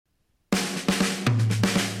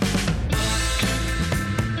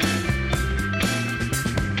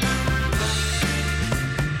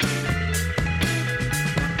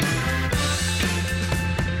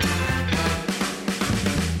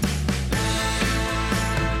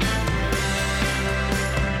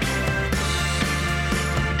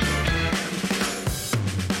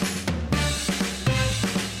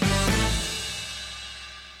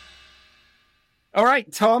All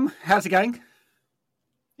right, Tom, how's it going?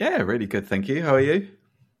 Yeah, really good, thank you. How are you?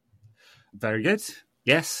 Very good.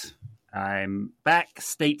 Yes, I'm back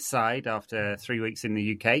stateside after 3 weeks in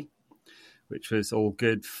the UK, which was all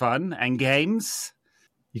good fun and games.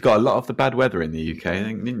 You got a lot of the bad weather in the UK, I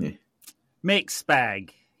think, didn't you? Mixed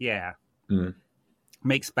bag, yeah.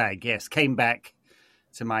 Mixed bag, yes. Came back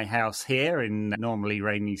to my house here in normally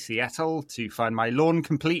rainy Seattle to find my lawn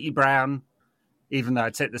completely brown, even though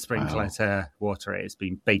I'd set the sprinkler to water it. It's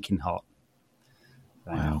been baking hot.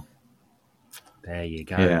 So, wow. There you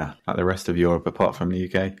go. Yeah, like the rest of Europe apart from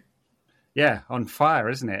the UK. Yeah, on fire,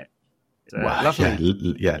 isn't it? Wow,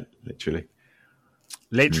 lovely. Yeah, literally.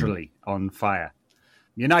 Literally on fire.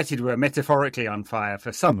 United were metaphorically on fire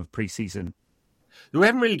for some of pre-season. We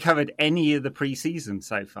haven't really covered any of the pre-season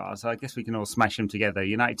so far, so I guess we can all smash them together.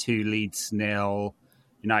 United 2, Leeds 0,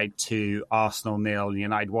 United 2, Arsenal 0,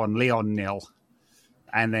 United 1, Lyon 0,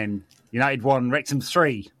 and then United 1, Wrexham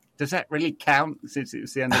 3. Does that really count since it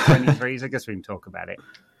was the under-23s? I guess we can talk about it.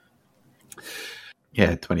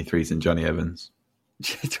 Yeah, 23s and Johnny Evans.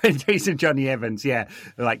 23s and Johnny Evans, yeah.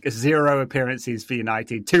 Like 0 appearances for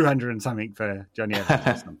United, 200 and something for Johnny Evans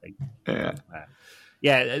or something.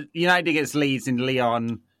 Yeah. United against Leeds in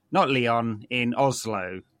Lyon, not Lyon, in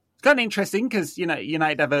Oslo. It's kind of interesting because,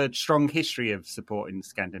 United have a strong history of supporting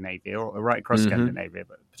Scandinavia, or right across Scandinavia,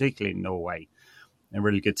 but particularly in Norway. A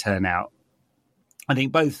really good turnout. I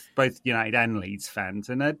think both United and Leeds fans,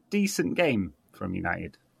 and a decent game from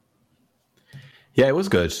United. Yeah, it was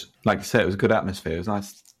good. Like you said, it was a good atmosphere. It was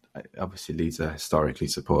nice. Obviously, Leeds are historically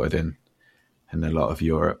supported in a lot of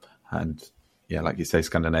Europe, and yeah, like you say,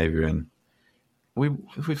 Scandinavia. And I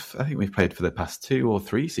think we've played for the past 2 or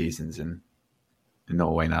 3 seasons in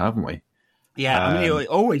Norway now, haven't we? Yeah, I mean, it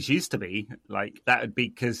always used to be like that. Would be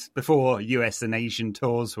because before US and Asian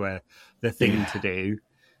tours were the thing to do,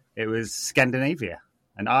 it was Scandinavia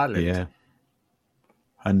and Ireland. Yeah,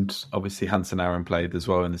 and obviously Hansen Aaron played as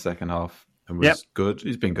well in the second half. And was good.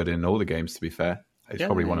 He's been good in all the games, to be fair. He's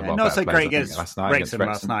probably one of our better players, against Wrexham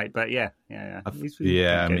last night, but yeah.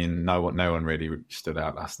 I mean, no one really stood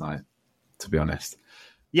out last night, to be honest.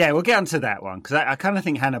 Yeah, we'll get onto that one, because I kind of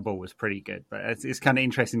think Hannibal was pretty good, but it's kind of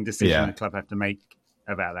interesting decision the club have to make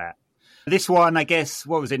about that. This one, I guess,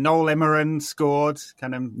 what was it? Noel Emmerich scored,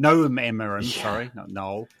 Noam Emmerich, sorry, not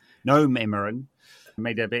Noel. Noam Emmerich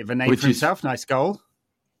made a bit of a name for himself. Nice goal.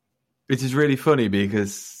 Which is really funny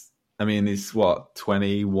because, I mean, he's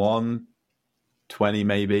 21, 20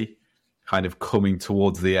 maybe, kind of coming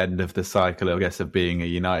towards the end of the cycle, I guess, of being a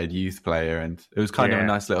United youth player. And it was kind of a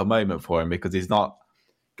nice little moment for him because he's not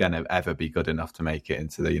going to ever be good enough to make it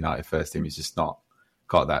into the United first team. He's just not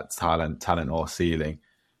got that talent or ceiling.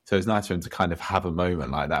 So it's nice for him to kind of have a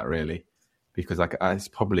moment like that, really, because it's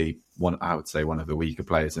probably I would say one of the weaker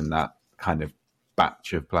players in that kind of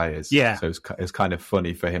batch of players. Yeah. So it's kind of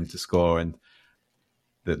funny for him to score. And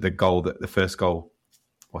the first goal,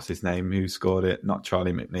 what's his name? Who scored it? Not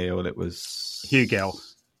Charlie McNeil. It was Hugh Gill.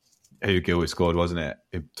 Hugh Gill scored, wasn't it?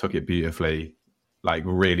 It took it beautifully, like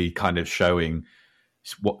really kind of showing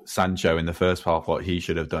what Sancho in the first half, what he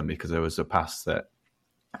should have done, because there was a pass that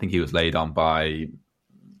I think he was laid on by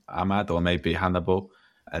Ahmad or maybe Hannibal,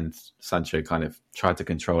 and Sancho kind of tried to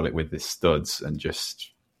control it with his studs and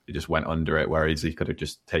he just went under it, whereas he could have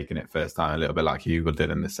just taken it first time, a little bit like Hugo did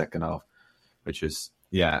in the second half, which is...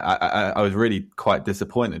 Yeah, I was really quite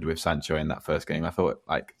disappointed with Sancho in that first game. I thought,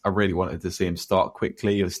 I really wanted to see him start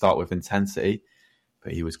quickly or start with intensity,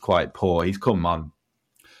 but he was quite poor. He's come on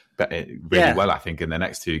really well, I think, in the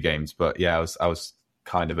next 2 games. But yeah, I was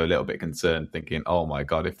kind of a little bit concerned, thinking, oh my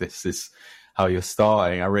God, if this is how you're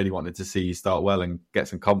starting, I really wanted to see you start well and get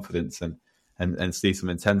some confidence and see some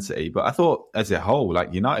intensity. But I thought, as a whole,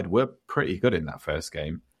 United were pretty good in that first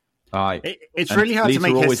game. It's really hard to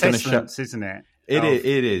make assessments, isn't it?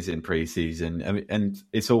 It is in pre-season. I mean, and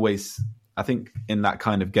it's always, I think, in that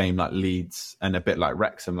kind of game like Leeds and a bit like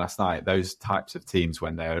Wrexham last night, those types of teams,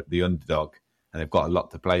 when they're the underdog and they've got a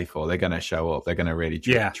lot to play for, they're going to show up. They're going to really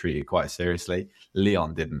treat it quite seriously.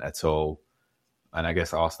 Lyon didn't at all. And I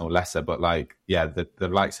guess Arsenal lesser. But the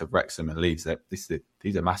likes of Wrexham and Leeds,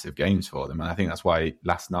 these are massive games for them. And I think that's why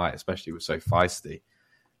last night especially was so feisty.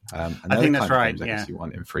 And I think that's right. I guess you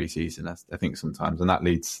want in pre-season, I think sometimes. And that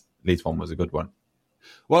Leeds one was a good one.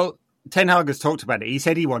 Well, Ten Hag has talked about it. He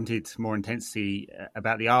said he wanted more intensity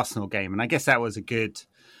about the Arsenal game, and I guess that was a good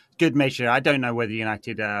measure. I don't know whether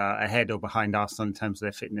United are ahead or behind Arsenal in terms of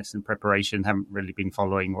their fitness and preparation. Haven't really been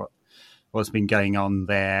following what's been going on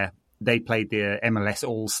there. They played the MLS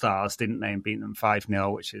All-Stars, didn't they, and beat them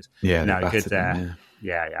 5-0, which is a good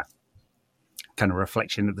kind of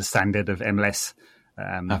reflection of the standard of MLS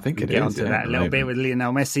I think we'll it get is, onto yeah, that a little bit with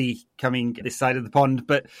Lionel Messi coming this side of the pond.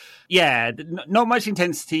 But yeah, not much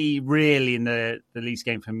intensity really in the Leeds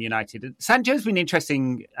game from United. Sancho's been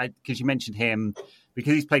interesting because you mentioned him,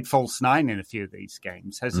 because he's played false nine in a few of these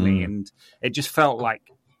games, hasn't he? And it just felt like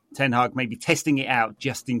Ten Hag maybe testing it out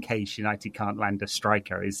just in case United can't land a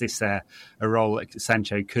striker. Is this a role that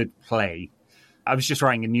Sancho could play? I was just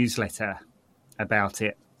writing a newsletter about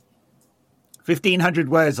it. 1,500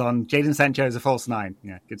 words on Jadon Sancho as a false nine.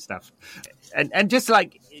 Yeah, good stuff. And just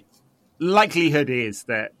like, likelihood is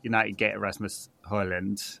that United get Erasmus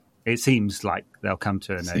Højlund. It seems like they'll come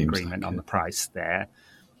to an agreement on the price there.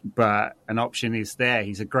 But an option is there.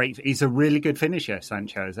 He's a really good finisher,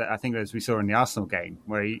 Sancho. I think as we saw in the Arsenal game,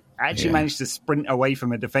 where he actually managed to sprint away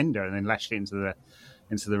from a defender and then lashed it into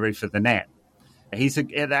the roof of the net.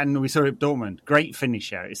 And we saw it at Dortmund, great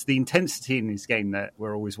finisher. It's the intensity in his game that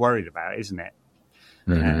we're always worried about, isn't it?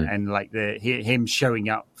 And like him showing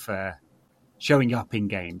up in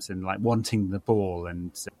games and like wanting the ball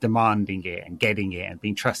and demanding it and getting it and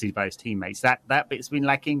being trusted by his teammates. That bit's been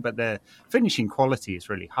lacking, but the finishing quality is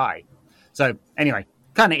really high. So anyway,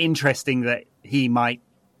 kind of interesting that he might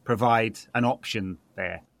provide an option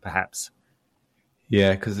there, perhaps.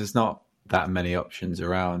 Yeah, because there's not that many options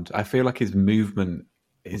around. I feel like his movement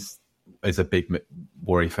is a big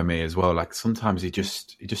worry for me as well. Like sometimes he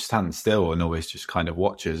just stands still and always just kind of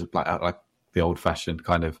watches, like the old fashioned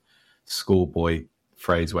kind of schoolboy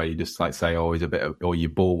phrase where you just like say, oh, he's a bit of, or you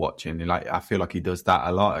ball watching. And like I feel like he does that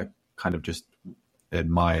a lot. Kind of just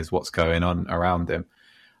admires what's going on around him.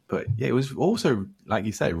 But yeah, it was also, like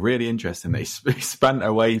you say, really interesting that he spun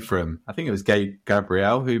away from, I think it was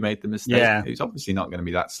Gabriel who made the mistake. Yeah. He's obviously not going to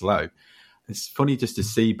be that slow. It's funny just to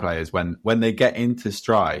see players when they get into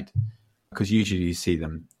stride, because usually you see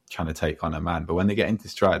them trying to take on a man, but when they get into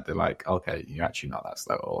stride, they're like, okay, you're actually not that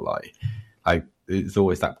slow. Or like there's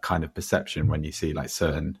always that kind of perception when you see like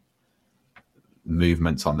certain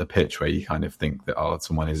movements on the pitch where you kind of think that, oh,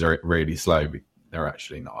 someone is really slow, but they're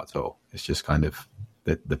actually not at all. It's just kind of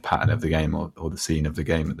the pattern of the game or the scene of the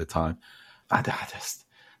game at the time. I just,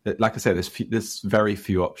 like I said, there's very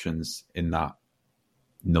few options in that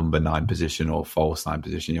number 9 position or false 9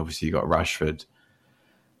 position. Obviously, you got Rashford.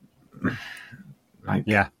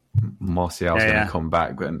 Martial's going to come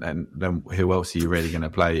back, and then who else are you really going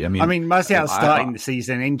to play? I mean, Martial's starting the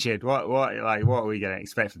season injured. What are we going to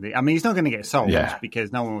expect from the? I mean, he's not going to get sold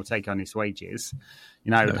because no one will take on his wages.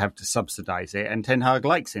 Would have to subsidise it, and Ten Hag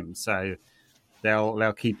likes him, so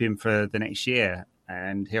they'll keep him for the next year,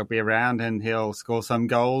 and he'll be around and he'll score some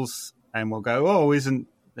goals, and we'll go, oh, isn't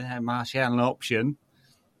Martial an option?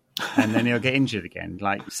 And then he'll get injured again.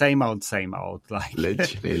 Like same old. Like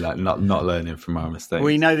literally, like not learning from our mistakes.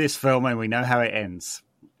 We know this film and we know how it ends.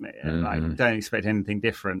 Like don't expect anything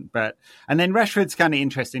different. And then Rashford's kind of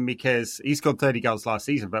interesting because he scored 30 goals last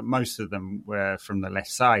season, but most of them were from the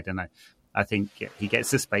left side. And I think he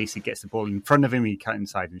gets the space, he gets the ball in front of him, he cut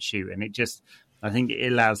inside and shoot. And I think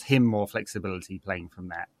it allows him more flexibility playing from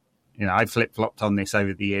that. I flip-flopped on this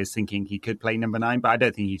over the years thinking he could play number 9, but I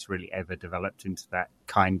don't think he's really ever developed into that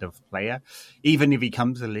kind of player. Even if he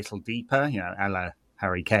comes a little deeper, a la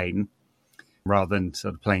Harry Kane, rather than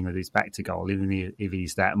sort of playing with his back to goal, even if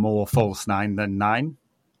he's that more false 9 than 9,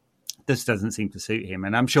 this doesn't seem to suit him.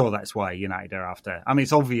 And I'm sure that's why United are after,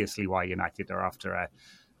 it's obviously why United are after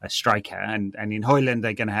a striker. And in Højlund,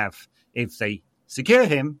 they're going to have, if they secure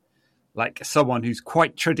him, like someone who's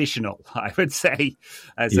quite traditional, I would say,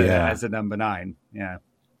 as a number 9. Yeah,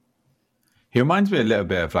 he reminds me a little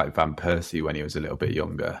bit of like Van Persie when he was a little bit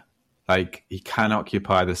younger. Like he can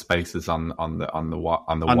occupy the spaces on the flanks,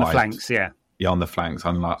 on the flanks,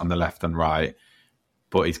 on the left and right.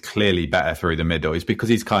 But he's clearly better through the middle. It's because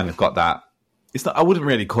he's kind of got that. It's not. I wouldn't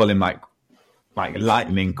really call him like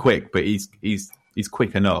lightning quick, but he's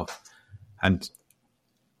quick enough and.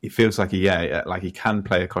 He feels like he can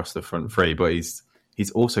play across the front three, but he's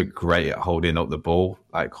also great at holding up the ball,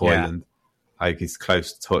 like Højlund. Yeah. Like his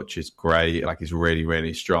close touch is great. Like he's really,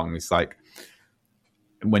 really strong. It's like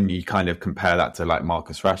when you kind of compare that to like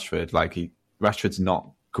Marcus Rashford, Rashford's not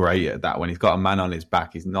great at that. When he's got a man on his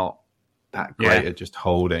back, he's not that great at just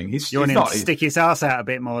holding. You want him to stick his ass out a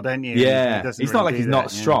bit more, don't you? Yeah, it's not like he's not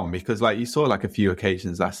strong because like you saw like a few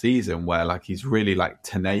occasions last season where like he's really like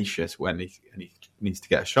tenacious when he needs to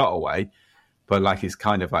get a shot away, but like he's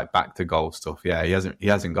kind of like back to goal stuff. Yeah, he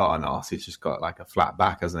hasn't got an arse. He's just got like a flat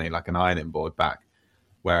back, hasn't he? Like an ironing board back.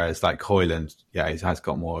 Whereas like Højlund, he has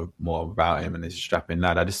got more about him and he's a strapping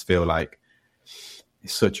lad. I just feel like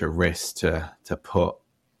it's such a risk to put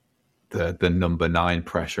the number 9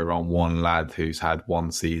 pressure on one lad who's had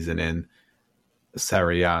one season in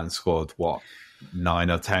Serie A and scored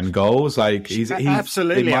 9 or 10 goals. Like he's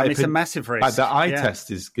absolutely. I mean, it's a massive risk. Like the eye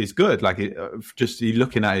test is good. Like just you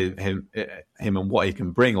looking at him and what he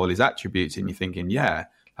can bring, all his attributes, and you're thinking, yeah,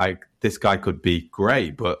 like this guy could be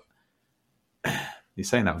great. But you're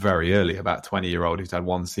saying that very early about a 20-year-old who's had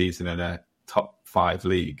one season in a top 5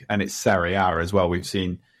 league, and it's Serie A as well. We've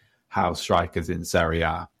seen how strikers in Serie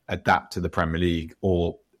A adapt to the Premier League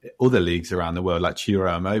or other leagues around the world. Like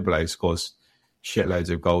Ciro Immobile scores shitloads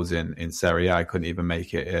of goals in Serie A. I couldn't even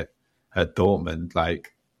make it at Dortmund.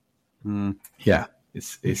 Like, yeah,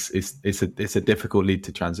 it's a difficult league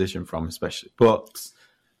to transition from, especially. But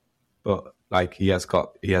like he has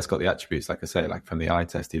got the attributes. Like I say, like from the eye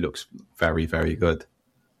test, he looks very, very good.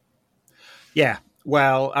 Yeah.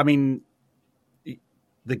 Well, I mean,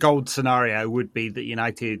 the gold scenario would be that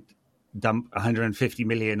United dump 150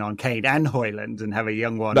 million on Kane and Højlund and have a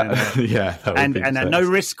young one and a no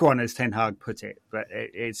risk one, as Ten Hag put it. But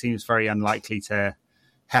it seems very unlikely to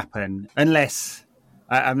happen unless.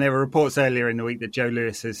 There were reports earlier in the week that Joe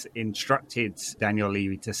Lewis has instructed Daniel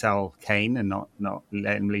Levy to sell Kane and not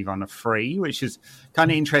let him leave on a free, which is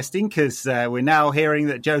kind of interesting because we're now hearing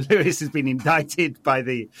that Joe Lewis has been indicted by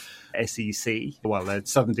the SEC, the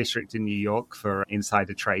Southern District in New York, for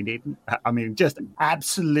insider trading. I mean, just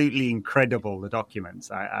absolutely incredible, the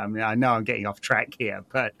documents. I mean, I know I'm getting off track here,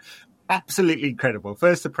 but absolutely incredible.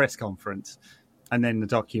 First, the press conference. And then the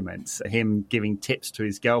documents, him giving tips to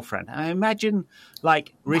his girlfriend. I imagine,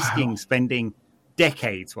 like, risking spending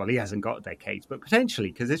decades. Well, he hasn't got decades, but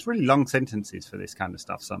potentially, because it's really long sentences for this kind of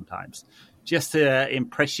stuff sometimes, just to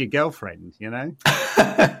impress your girlfriend, you know?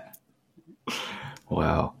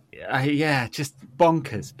 Wow. Yeah, just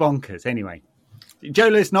bonkers. Anyway, Joe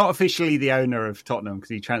Lewis not officially the owner of Tottenham because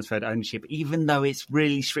he transferred ownership, even though it's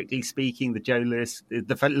really, strictly speaking,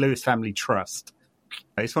 the Lewis family trust.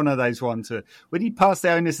 It's one of those ones when he passed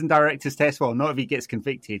the owners and directors test, well, not if he gets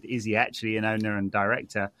convicted, is he actually an owner and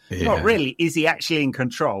director? Yeah. Not really. Is he actually in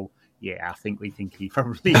control? Yeah, we think he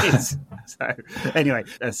probably is. So anyway,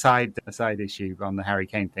 a side issue on the Harry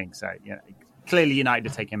Kane thing. So, clearly United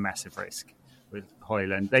are taking a massive risk with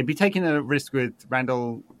Højlund. They'd be taking a risk with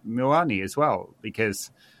Randall Muani as well,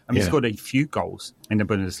 because he scored a few goals in the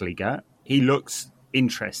Bundesliga. He looks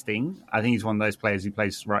interesting. I think he's one of those players who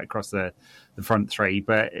plays right across the front three,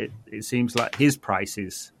 but it seems like his price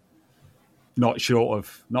is not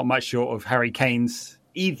much short of Harry Kane's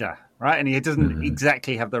either, right? And he doesn't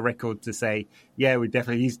exactly have the record to say,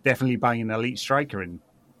 he's definitely buying an elite striker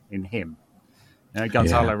in him.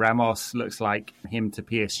 Gonzalo Ramos looks like him to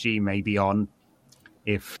PSG may be on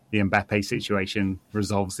if the Mbappe situation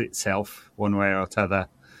resolves itself one way or t'other.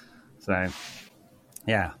 So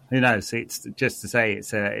yeah, who knows? It's just to say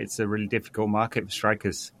it's a really difficult market for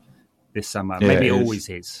strikers this summer. Maybe it always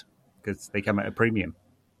is because they come at a premium.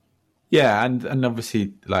 Yeah, and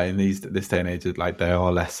obviously, like in this day and age, like they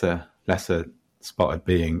are lesser spotted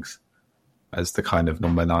beings as the kind of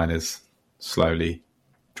number 9 is slowly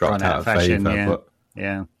dropped out of favour.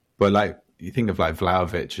 But like you think of like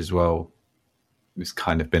Vlahovic as well, who's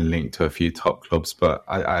kind of been linked to a few top clubs, but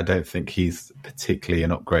I don't think he's particularly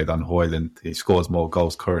an upgrade on Højlund. He scores more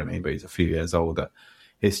goals currently, but he's a few years older.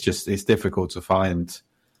 It's difficult to find.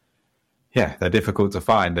 Yeah, they're difficult to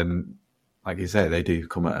find. And like you say, they do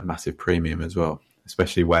come at a massive premium as well,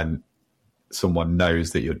 especially when someone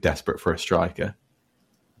knows that you're desperate for a striker.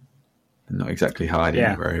 They're not exactly hiding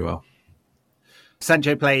it very well.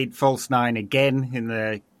 Sancho played false 9 again in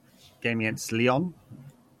the game against Lyon.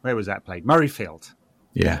 Where was that played? Murrayfield.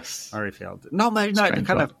 Yes. Murrayfield. Not much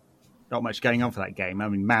going on for that game. I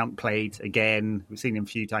mean, Mount played again. We've seen him a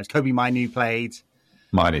few times. Kobe Mainu played.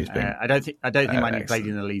 Mainu's been. I don't think Mainu played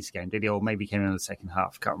in the Leeds game, did he? Or maybe came in the second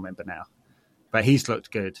half. Can't remember now. But he's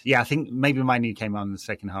looked good. Yeah, I think maybe Mainu came on in the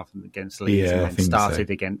second half against Leeds and then started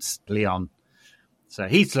against Lyon. So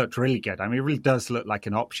he's looked really good. I mean, it really does look like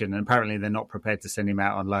an option. And apparently they're not prepared to send him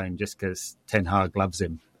out on loan just because Ten Hag loves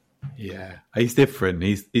him. Yeah, he's different.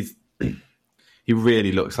 He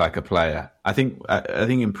really looks like a player. I think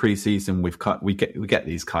in pre-season we get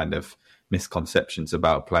these kind of misconceptions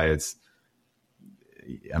about players.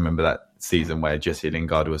 I remember that season where Jesse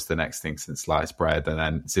Lingard was the next thing since sliced bread, and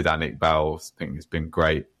then Zidane Iqbal, I think has been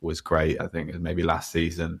great. I think it was maybe last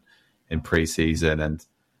season in pre-season,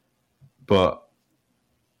 but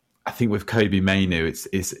I think with Kobe Mainu,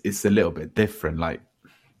 it's a little bit different. Like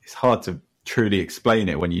it's hard to truly explain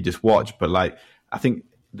it when you just watch, but like I think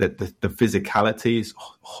that the physicality is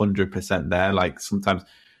 100% there. Like sometimes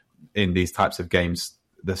in these types of games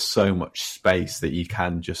there's so much space that you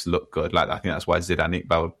can just look good. Like I think that's why Zidane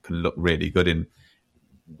Iqbal can look really good in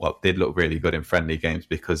did look really good in friendly games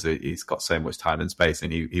because he's got so much time and space,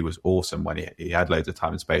 and he was awesome when he had loads of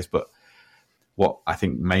time and space. But what I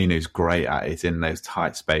think Mainu's great at is in those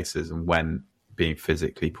tight spaces and when being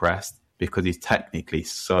physically pressed, because he's technically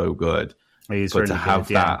so good. He's but really to have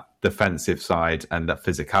good, yeah. that defensive side and that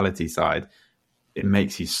physicality side, it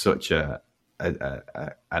makes you such an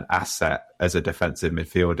asset as a defensive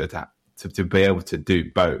midfielder to be able to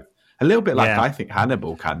do both. A little bit like I think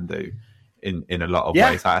Hannibal can do in a lot of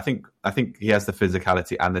ways. I think he has the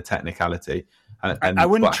physicality and the technicality. And I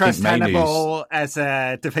wouldn't trust Hannibal as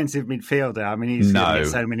a defensive midfielder. I mean, he's going to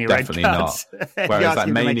get so many red cards. Not. Whereas like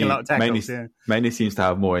Mainu seems to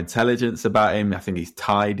have more intelligence about him. I think he's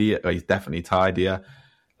tidier. He's definitely tidier.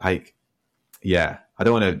 Like, yeah, I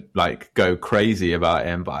don't want to like go crazy about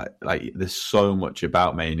him, but like, there's so much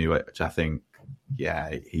about Mainu which I think,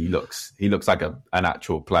 he looks like an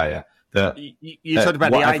actual player. You talked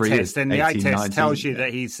about the eye test, and the eye test 19, tells you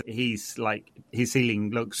that he's like his ceiling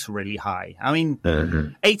looks really high. I mean,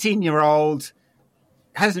 18-year-old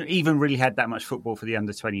hasn't even really had that much football for the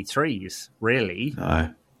under-23s, really.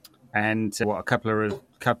 No. And a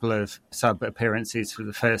couple of sub appearances for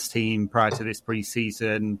the first team prior to this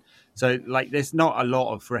pre-season. So like, there's not a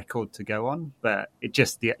lot of record to go on, but it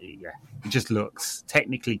just looks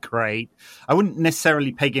technically great. I wouldn't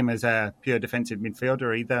necessarily peg him as a pure defensive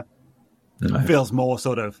midfielder either. No. Feels more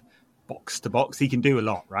sort of box to box. He can do a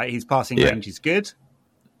lot, right? His passing range is good.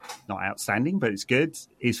 Not outstanding, but it's good.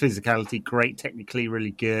 His physicality, great. Technically, really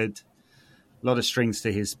good. A lot of strings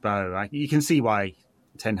to his bow. You can see why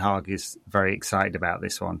Ten Hag is very excited about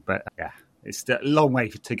this one. But it's a long way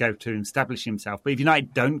to go to establish himself. But if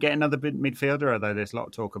United don't get another midfielder, although there's a lot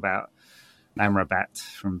of talk about Amrabat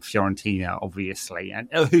from Fiorentina, obviously, and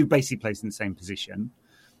who basically plays in the same position.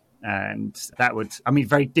 And that would,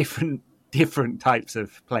 very different types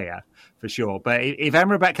of player for sure. But if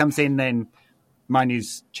Amrabat comes in, then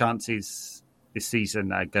Mainu's chances this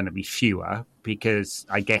season are going to be fewer, because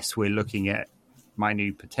I guess we're looking at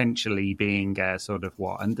Mainu potentially being a sort of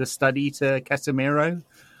understudy to Casemiro,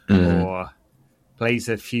 or plays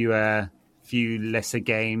a few lesser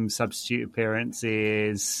games, substitute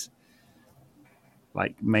appearances,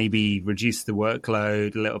 like maybe reduce the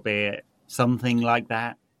workload a little bit, something like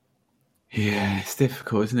that. Yeah, it's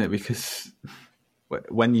difficult, isn't it? Because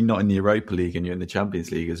when you're not in the Europa League and you're in the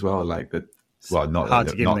Champions League as well, not hard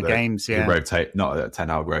to get in the games. Yeah, not that Ten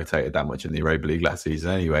Hag rotated that much in the Europa League last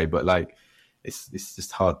season anyway. But like, it's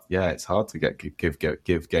just hard. Yeah, it's hard to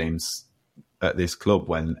give games at this club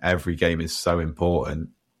when every game is so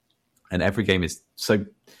important and every game is so.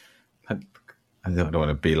 I don't want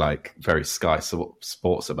to be like very Sky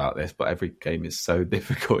Sports about this, but every game is so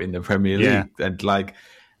difficult in the Premier League,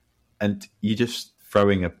 and you're just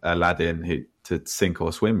throwing a lad in to sink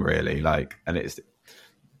or swim, really.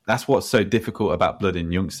 That's what's so difficult about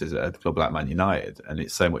blooding youngsters at a club like Man United, and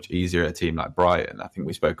it's so much easier at a team like Brighton. I think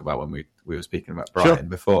we spoke about when we were speaking about Brighton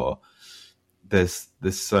before. There's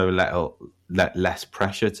so less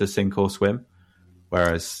pressure to sink or swim,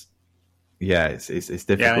 whereas it's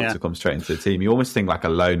difficult to come straight into the team. You almost think like a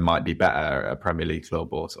loan might be better at a Premier League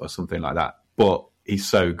club or something like that, but he's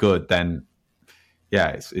so good. Then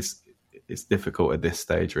it's difficult at this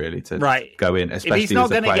stage really to go in, especially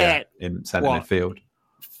as a player in centre midfield.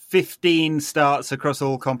 15 starts across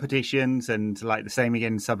all competitions and like the same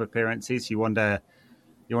again in sub appearances. You wonder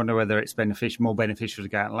whether it's more beneficial to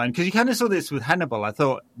go out alone, because you kind of saw this with Hannibal. I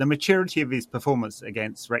thought the maturity of his performance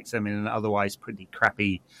against Wrexham in an otherwise pretty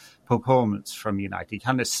crappy performance from United, he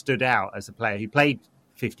kind of stood out as a player. He played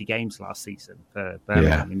 50 games last season for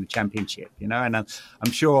Birmingham in the Championship, and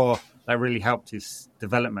I'm sure that really helped his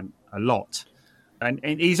development a lot. And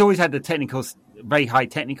he's always had the very high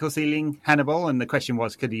technical ceiling, Hannibal, and the question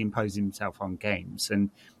was, could he impose himself on games?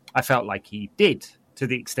 And I felt like he did, to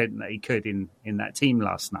the extent that he could in that team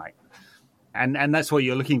last night. And that's what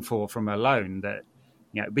you're looking for from a loan, that,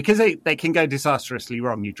 because they can go disastrously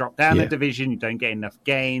wrong. You drop down a division, you don't get enough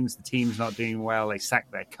games, the team's not doing well, they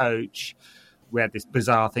sack their coach. We had this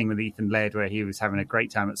bizarre thing with Ethan Laird where he was having a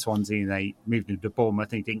great time at Swansea and they moved him to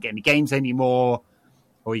Bournemouth and he didn't get any games anymore,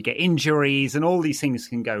 or you get injuries, and all these things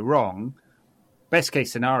can go wrong. Best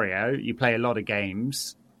case scenario, you play a lot of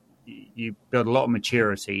games, you build a lot of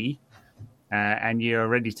maturity, and you're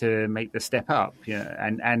ready to make the step up.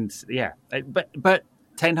 But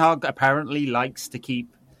Ten Hag apparently likes to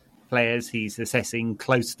keep players he's assessing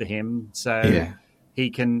close to him, so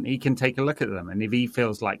he can take a look at them. And if he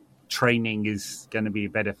feels like training is going to be a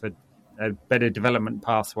better development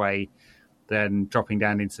pathway than dropping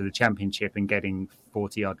down into the Championship and getting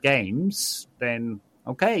 40-odd games, then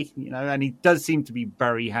okay, and he does seem to be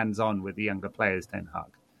very hands-on with the younger players, Ten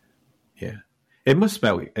Hag. Yeah, it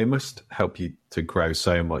must help you to grow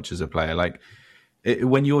so much as a player. Like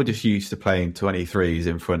when you're just used to playing 23s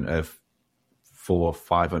in front of 400 or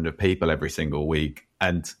 500 people every single week,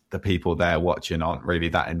 and the people there watching aren't really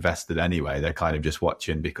that invested anyway. They're kind of just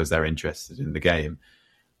watching because they're interested in the game.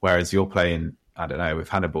 Whereas you're playing, I don't know, with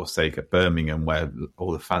Hannibal's sake at Birmingham, where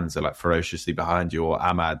all the fans are like ferociously behind you, or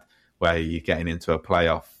Ahmad, where you're getting into a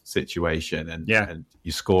playoff situation and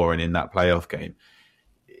you're scoring in that playoff game.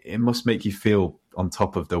 It must make you feel on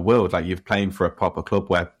top of the world, like you're playing for a proper club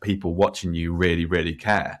where people watching you really, really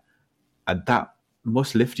care. And that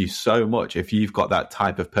must lift you so much if you've got that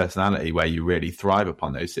type of personality where you really thrive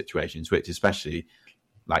upon those situations, which especially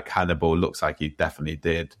like Hannibal looks like he definitely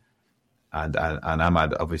did. And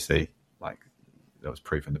Ahmad, obviously, like that was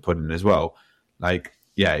proof in the pudding as well. Like,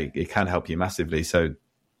 yeah, it can help you massively. So,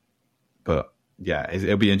 but yeah,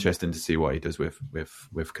 it'll be interesting to see what he does with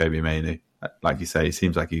Kobe Mainoo. Like you say, it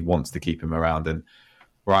seems like he wants to keep him around. And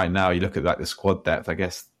right now, you look at like the squad depth, I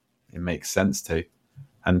guess it makes sense to.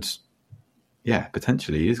 And yeah,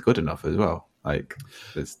 potentially he is good enough as well. Like,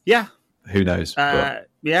 who knows?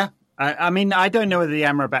 Yeah. I mean, I don't know whether the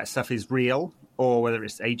Amrabat stuff is real or whether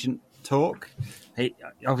it's agent talk.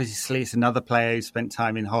 Obviously, it's another player who spent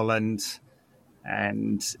time in Holland,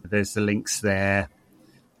 and there's the links there.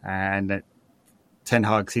 And Ten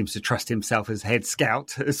Hag seems to trust himself as head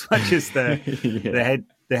scout as much as the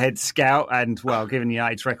head scout. And well, given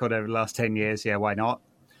United's record over the last 10 years, why not?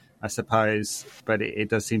 I suppose. But it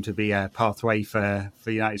does seem to be a pathway for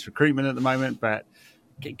United's recruitment at the moment. But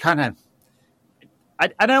it kind of, I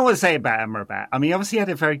don't know what to say about Amrabat. I mean, obviously he had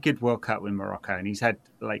a very good World Cup with Morocco, and he's had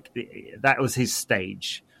that was his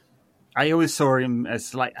stage. I always saw him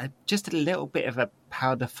as just a little bit of a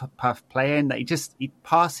powder puff player, and that he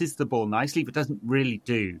passes the ball nicely, but doesn't really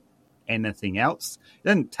do anything else. He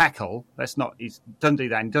doesn't tackle. He doesn't do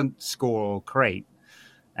that, and he doesn't score or create.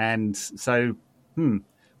 And so,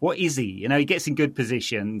 what is he? He gets in good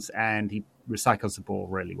positions and he recycles the ball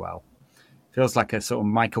really well. Feels like a sort of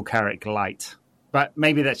Michael Carrick light. But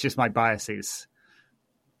maybe that's just my biases.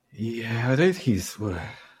 Yeah, I don't think he's...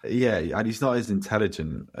 Yeah, and he's not as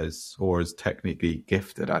intelligent or as technically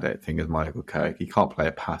gifted, I don't think, as Michael Carrick. He can't play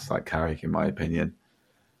a pass like Carrick, in my opinion.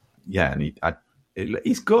 Yeah, and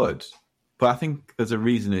he's good. But I think there's a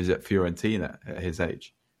reason he's at Fiorentina at his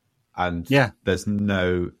age. And there's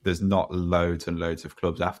not loads and loads of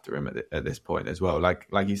clubs after him at this point as well. Like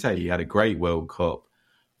you say, he had a great World Cup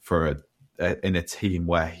in a team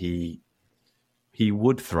where he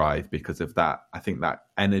would thrive because of that. I think that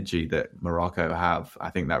energy that Morocco have,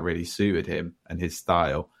 I think that really suited him and his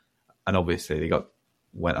style. And obviously they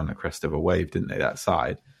went on the crest of a wave, didn't they, that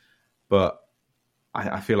side? But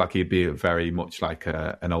I feel like he'd be very much like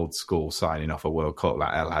an old school signing off a World Cup,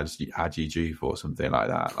 like El Hadji Diouf or something like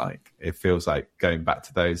that. Like, it feels like going back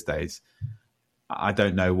to those days. I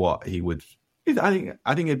don't know what he would... I think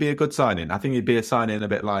it'd be a good signing. I think it'd be a signing a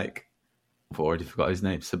bit like... I've already forgot his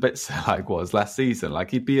name. It's a bit like what was last season.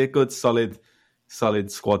 Like, he'd be a good, solid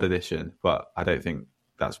squad addition, but I don't think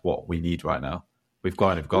that's what we need right now. We've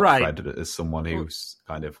kind of got Fred as someone who's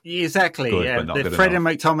kind of exactly good, but not good Fred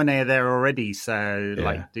enough. And McTominay are there already. So,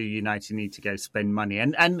 do United need to go spend money?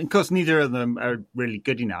 And of course, neither of them are really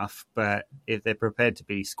good enough. But if they're prepared to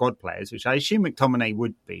be squad players, which I assume McTominay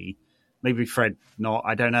would be, maybe Fred not.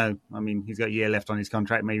 I don't know. I mean, he's got a year left on his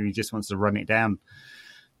contract. Maybe he just wants to run it down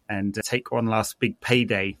and take one last big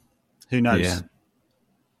payday. Who knows?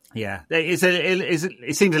 Yeah.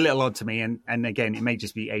 It seems a little odd to me. And again, it may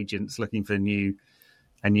just be agents looking for a new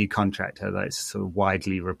contract, although it's sort of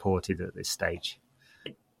widely reported at this stage.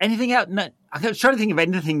 Anything out? No, I was trying to think of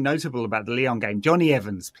anything notable about the Lyon game. Johnny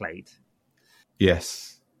Evans played.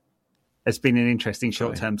 Yes. It's been an interesting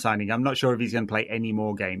short-term signing. I'm not sure if he's going to play any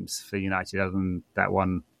more games for United other than that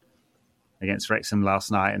one against Wrexham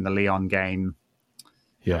last night and the Lyon game.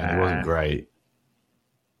 Yeah, it wasn't great.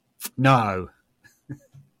 No.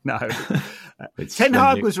 Ten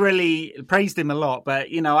Hag was really praised him a lot, but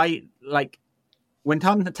I like when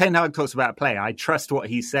Ten Hag talks about a player, I trust what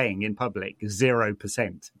he's saying in public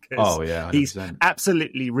 0%. Oh yeah, 100%. He's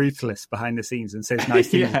absolutely ruthless behind the scenes and says nice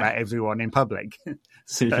things about everyone in public.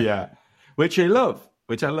 Yeah, which I love.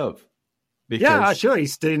 Because... Yeah, sure,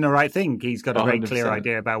 he's doing the right thing. He's got a very 100%. clear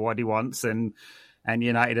idea about what he wants, and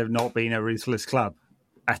United have not been a ruthless club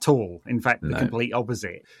at all. In fact, the complete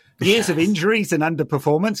opposite. Years of injuries and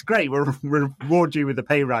underperformance, great. We'll reward you with a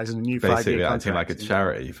pay rise and a new 5-year contract. Basically acting like a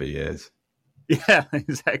charity for years. Yeah,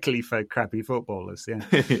 exactly, for crappy footballers,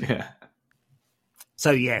 yeah.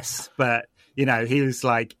 So, yes, but, he was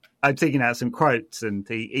like, I'm taking out some quotes, and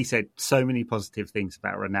he said so many positive things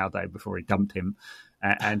about Ronaldo before he dumped him.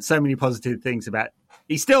 and so many positive things about.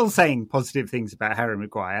 He's still saying positive things about Harry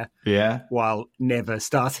Maguire, while never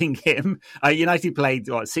starting him. United played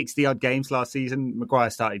 60-odd games last season. Maguire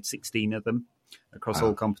started 16 of them across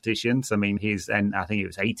all competitions. I mean, I think it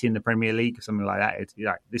was 8 in the Premier League or something like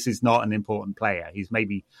that. This is not an important player. He's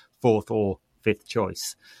maybe 4th or 5th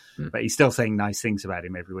choice, but he's still saying nice things about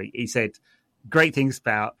him every week. He said great things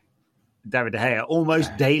about David De Gea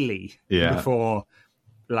almost daily before,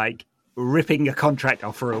 ripping a contract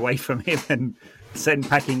offer away from him and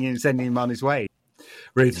sending him on his way.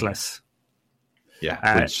 Ruthless.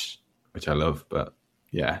 Yeah, which I love, but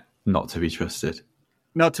not to be trusted.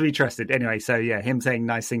 Not to be trusted. Anyway, so him saying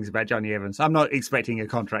nice things about Johnny Evans. I'm not expecting a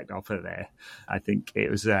contract offer there. I think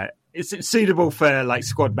it was it's suitable for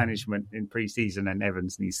squad management in pre-season, and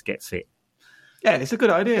Evans needs to get fit. Yeah, it's a good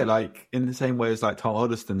idea. In the same way as Tom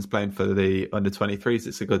Huddleston's playing for the under-23s,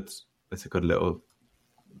 it's a good little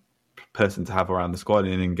person to have around the squad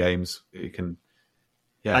and in games you can.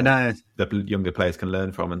 Yeah, I know the younger players can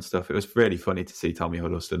learn from and stuff. It was really funny to see Tommy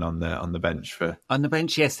Huddleston on the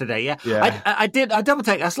bench yesterday. Yeah. I double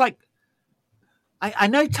take. I was like, I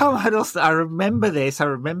know Tom Huddleston. I remember this. I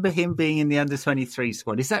remember him being in the under-23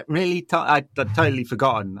 squad. Is that really? I'd totally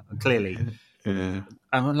forgotten. Clearly, yeah.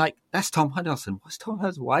 I'm like, that's Tom Huddleston. What's Tom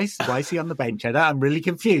Huddleston? Why is he on the bench? I'm really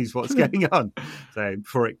confused. What's going on? So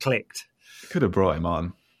before it clicked, could have brought him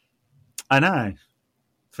on. I know.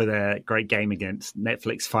 For their great game against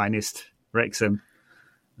Netflix finest Wrexham.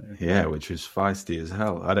 Yeah, which was feisty as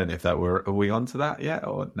hell. I don't know if are we on to that yet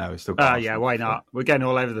or no? We're still. Why not? We're going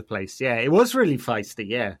all over the place. Yeah, it was really feisty.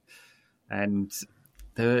 Yeah, and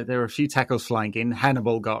there were a few tackles flying in.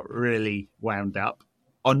 Hannibal got really wound up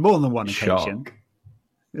on more than one occasion. Shock.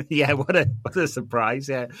 Yeah, what a surprise!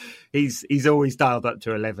 Yeah, he's always dialed up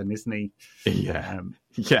to 11, isn't he?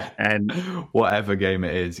 Yeah. And whatever game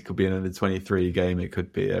it is, it could be an under-23 game, it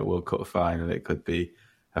could be a World Cup final, it could be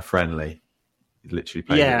a friendly. He's literally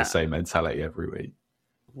playing with the same mentality every week.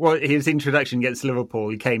 Well, his introduction against Liverpool,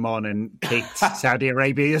 he came on and kicked Saudi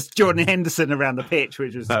Arabia's Jordan Henderson around the pitch,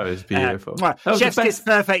 which was beautiful. Chef's kiss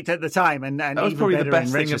perfect at the time, and that was even probably better the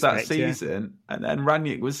best in thing of that season. Yeah. And then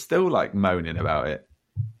Ranić was still moaning about it.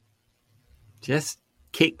 Just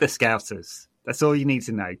kick the Scousers. That's all you need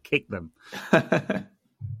to know. Kick them.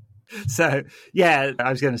 So, I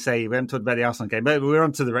was going to say, we haven't talked about the Arsenal game, but we're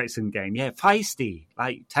on to the Wrexham game. Yeah, feisty.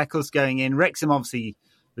 Tackles going in. Wrexham, obviously,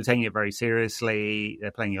 they're taking it very seriously.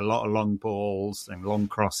 They're playing a lot of long balls and long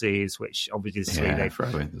crosses, which obviously they've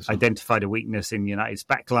identified a weakness in United's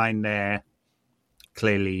backline there.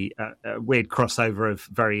 Clearly, a weird crossover of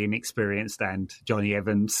very inexperienced and Johnny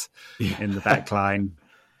Evans in the backline,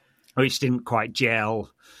 which didn't quite gel.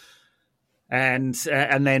 And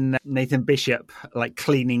then Nathan Bishop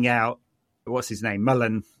cleaning out, what's his name?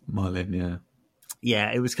 Mullen, yeah.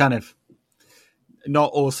 Yeah, it was kind of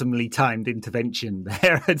not awesomely timed intervention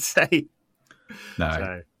there, I'd say.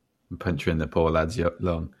 No, puncturing the poor lad's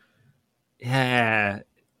lung. Yeah.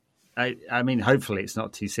 I mean, hopefully it's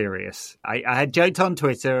not too serious. I had joked on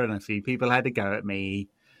Twitter and a few people had a go at me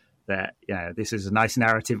that, this is a nice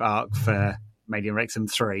narrative arc for Made in Wrexham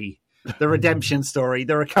 3. The redemption story,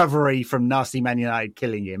 the recovery from nasty Man United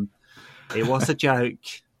killing him. It was a joke,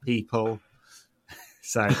 people.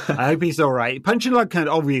 So I hope he's all right. Punch and lug can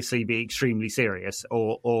obviously be extremely serious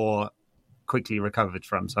or quickly recovered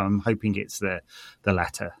from. So I'm hoping it's the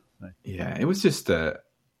latter. Yeah, it was just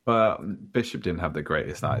Bishop didn't have the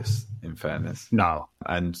greatest nights, in fairness. No.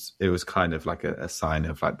 And it was kind of a sign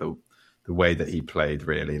of the way that he played,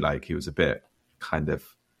 really. He was a bit kind of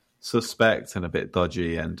suspect and a bit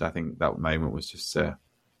dodgy, and I think that moment was just a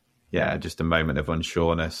moment of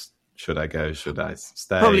unsureness. Should I go? Should I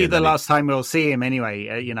stay? Probably the last time we'll see him anyway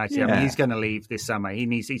at United. Yeah. I mean, he's going to leave this summer.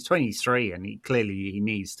 He's 23 and he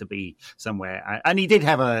needs to be somewhere. And he did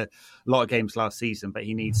have a lot of games last season, but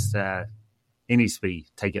he needs to be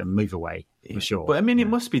taken and move away for sure. But I mean, it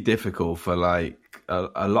must be difficult for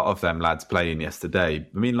a lot of them lads playing yesterday.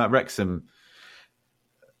 I mean, Wrexham,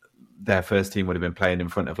 their first team would have been playing in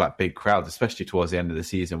front of big crowds, especially towards the end of the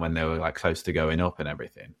season when they were close to going up and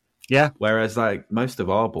everything. Yeah. Whereas most of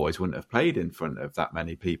our boys wouldn't have played in front of that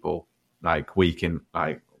many people week in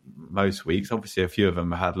most weeks. Obviously, a few of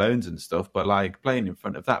them had loans and stuff, but playing in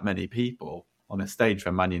front of that many people on a stage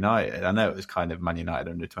for Man United. I know it was kind of Man United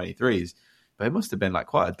under 23s, but it must have been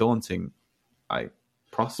quite a daunting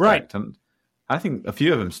prospect. Right. And I think a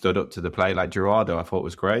few of them stood up to the play. Gerardo, I thought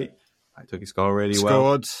was great. Took his goal really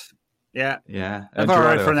well. Scored. Yeah. Yeah.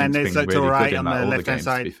 Alvaro Fernandez looked all right on the left-hand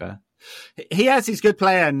side. To be fair. He has his good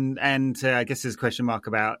player, and I guess there's a question mark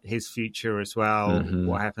about his future as well. Mm-hmm.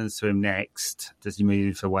 What happens to him next? Does he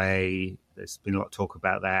move away? There's been a lot of talk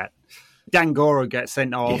about that. Dan Gora gets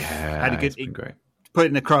sent off. Had a good, been great.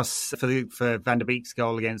 Putting the cross for Van der Beek's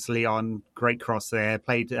goal against Lyon. Great cross there.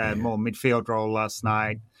 Played more midfield role last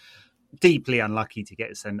night. Deeply unlucky to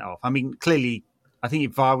get sent off. I mean, clearly, I think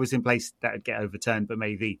if VAR was in place, that would get overturned, but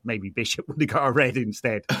maybe Bishop would have got a red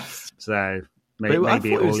instead. So maybe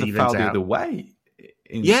it all evens out. The other way.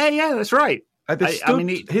 Yeah, that's right.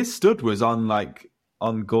 His stud was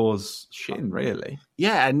on Gore's shin, really.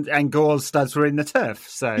 Yeah, and Gore's studs were in the turf.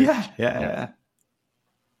 So yeah.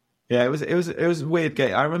 It was a weird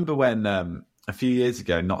game. I remember when a few years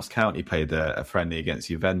ago Notts County played a friendly against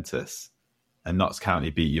Juventus, and Notts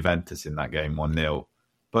County beat Juventus in that game 1-0.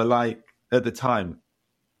 But at the time,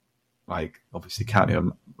 obviously County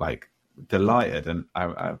are delighted, and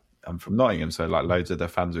I'm from Nottingham, so loads of their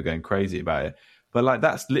fans were going crazy about it. But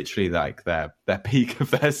that's literally their peak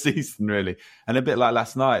of their season, really, and a bit like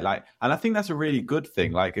last night. And I think that's a really good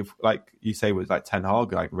thing. If you say with Ten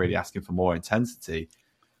Hag, really asking for more intensity.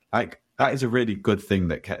 That is a really good thing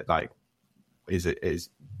that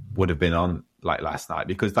would have been on last night,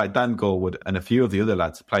 because Dan Gore and a few of the other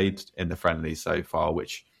lads played in the friendlies so far,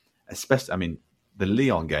 which especially, the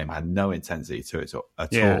Lyon game had no intensity to it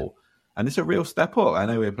at all. And it's a real step up. I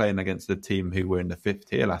know we were playing against a team who were in the 5th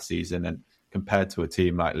tier last season, and compared to a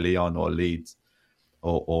team like Lyon or Leeds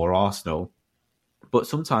or Arsenal. But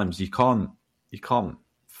sometimes you can't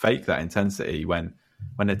fake that intensity when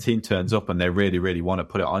a team turns up and they really, really want to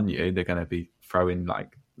put it on you. They're going to be throwing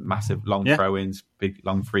massive long throw-ins, big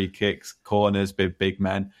long free kicks, corners, big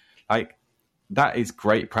men. That is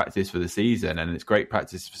great practice for the season, and it's great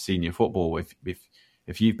practice for senior football.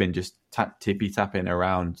 If you've been just tippy-tapping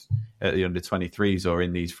around at the under-23s or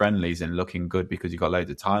in these friendlies and looking good because you've got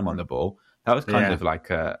loads of time on the ball, that was kind of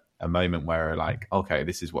a moment where okay,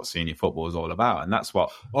 this is what senior football is all about. And that's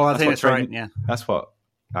what... Oh, I think that's right, yeah. That's what...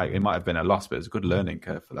 it might have been a loss, but it was a good learning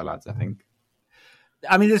curve for the lads, I think.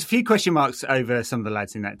 There's a few question marks over some of the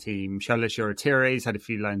lads in that team. Charlotte Shoratire's had a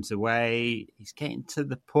few loans away. He's getting to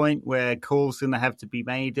the point where calls going to have to be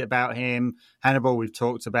made about him. Hannibal, we've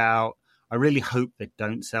talked about. I really hope they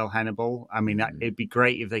don't sell Hannibal. It'd be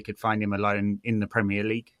great if they could find him a loan in the Premier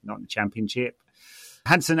League, not in the Championship.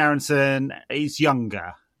 Hansen Aronson is younger,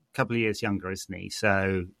 a couple of years younger, isn't he?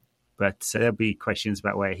 But there'll be questions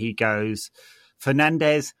about where he goes.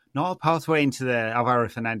 Fernandez, not a pathway into Alvaro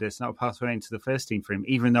Fernandez, not a pathway into the first team for him,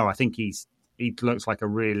 even though I think he looks like a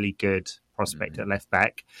really good prospect at left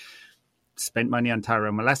back. Spent money on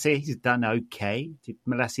Tyrone Malacia. He's done okay. Did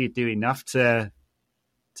Malacia do enough to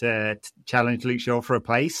challenge Luke Shaw for a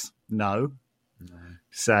place? No.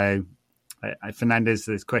 So Fernandez,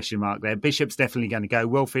 there's a question mark there. Bishop's definitely going to go.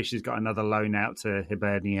 Will Fisher's got another loan out to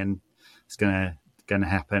Hibernian. It's going to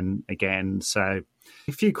happen again. So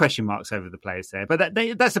a few question marks over the players there. But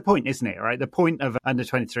that's the point, isn't it? Right? The point of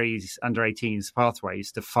under-23s, under-18s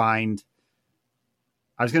pathways to find...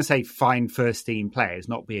 I was going to say find first-team players,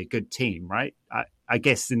 not be a good team, right? I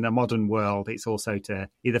guess in the modern world, it's also to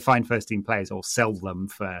either find first-team players or sell them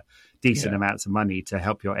for decent amounts of money to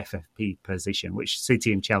help your FFP position, which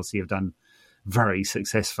City and Chelsea have done very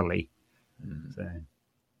successfully. So,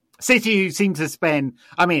 City, who seem to spend...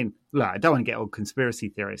 look, I don't want to get all conspiracy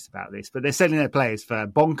theorists about this, but they're selling their players for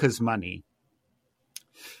bonkers money.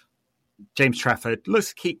 James Trafford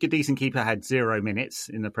looks a decent keeper, had 0 minutes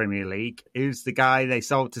in the Premier League. Who's the guy they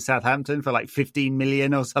sold to Southampton for 15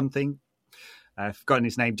 million or something? I've forgotten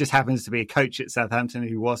his name. Just happens to be a coach at Southampton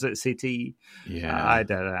who was at City. Yeah. I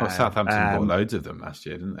don't know. Well, Southampton bought loads of them last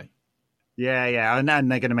year, didn't they? Yeah. And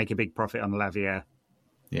they're going to make a big profit on Lavia.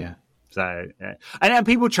 Yeah. So, and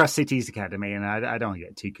people trust City's academy, and I don't want to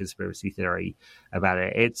get too conspiracy theory about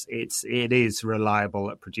it. It is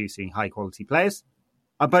reliable at producing high quality players.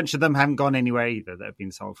 A bunch of them haven't gone anywhere either that have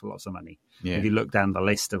been sold for lots of money. Yeah. If you look down the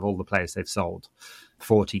list of all the players they've sold,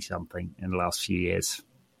 40-something in the last few years.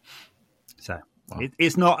 So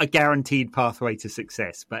it's not a guaranteed pathway to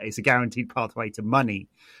success, but it's a guaranteed pathway to money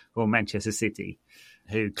for Manchester City,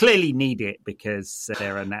 who clearly need it because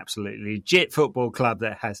they're an absolutely legit football club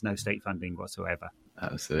that has no state funding whatsoever.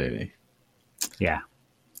 Absolutely. Yeah.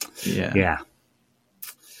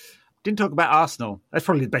 Didn't talk about Arsenal. That's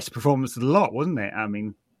probably the best performance of the lot, wasn't it?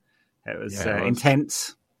 It was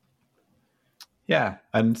intense. Yeah.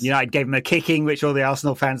 And United gave them a kicking, which all the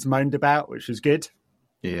Arsenal fans moaned about, which was good.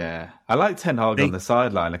 Yeah. I like Ten Hag on the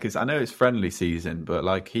sideline. I know it's friendly season,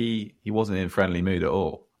 but he wasn't in friendly mood at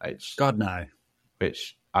all. God, no.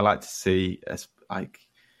 Which I like to see as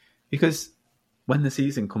because when the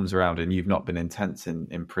season comes around and you've not been intense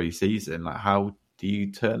in pre-season, how do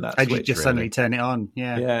you turn that switch? You just suddenly turn it on.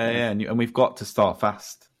 Yeah. And we've got to start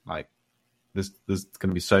fast. There's going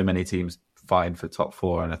to be so many teams fighting for top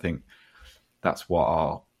four. And I think that's what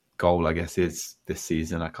our goal, I guess, is this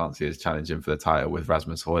season. I can't see us challenging for the title with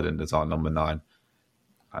Rasmus Højlund as our number 9.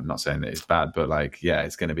 I'm not saying that it's bad, but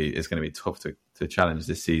it's going to be tough to challenge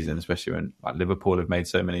this season, especially when Liverpool have made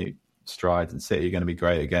so many strides and City are going to be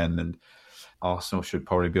great again, and Arsenal should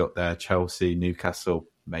probably be up there. Chelsea, Newcastle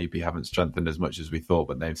maybe haven't strengthened as much as we thought,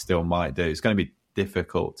 but they still might do. It's going to be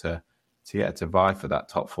difficult to vie for that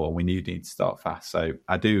top 4. We need to start fast. So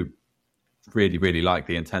I do really, really like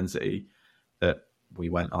the intensity that we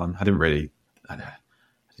went on. I didn't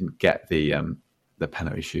get the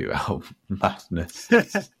penalty shootout madness.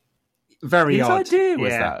 Very Whose odd. idea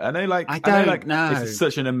was that? I don't know. It's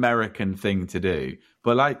such an American thing to do,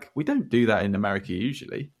 but we don't do that in America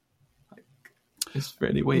usually. It's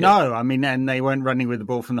really weird. No, I mean, and they weren't running with the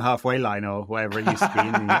ball from the halfway line or whatever it used to be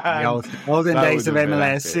in the olden days of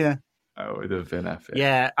MLS. Yeah, that would have been epic.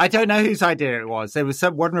 Yeah, I don't know whose idea it was. There was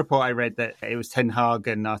one report I read that it was Ten Hag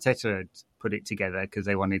and Arteta had put it together because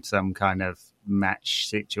they wanted some kind of match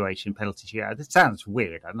situation penalty shootout. It sounds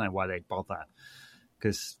weird. I don't know why they'd bother,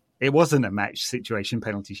 because it wasn't a match situation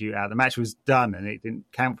penalty shootout. The match was done and it didn't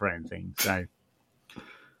count for anything. So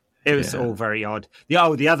it was all very odd. The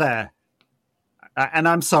other, and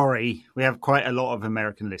I'm sorry, we have quite a lot of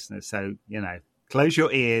American listeners, so, close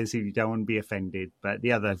your ears if you don't want to be offended. But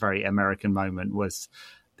the other very American moment was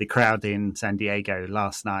the crowd in San Diego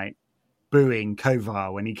last night booing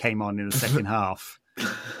Kovar when he came on in the second half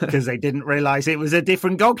because they didn't realise it was a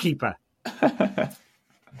different goalkeeper.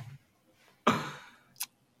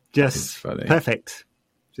 Just perfect.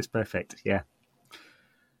 Just perfect, yeah.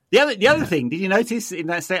 The other thing, did you notice in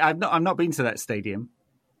that stadium? I've not been to that stadium,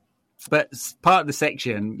 but part of the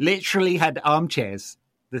section literally had armchairs.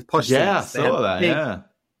 The posh seats. I saw that. Yeah,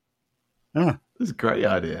 that's a great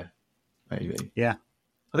idea. Maybe. Yeah,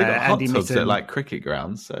 I think got hot tubs at cricket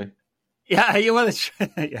grounds. So yeah,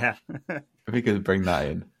 yeah. If we could bring that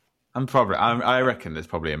in, I reckon there's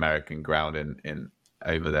probably American ground in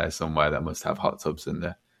over there somewhere that must have hot tubs in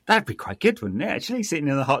there. That'd be quite good, wouldn't it? Actually, sitting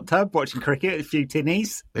in the hot tub watching cricket, a few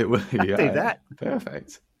tinnies. It would. I'd do that.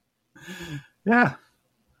 Perfect. Yeah.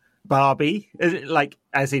 Barbie,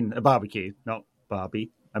 as in a barbecue, not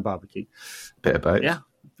Barbie, a barbecue. Bit of both.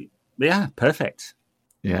 Yeah, perfect.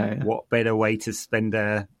 Yeah. What better way to spend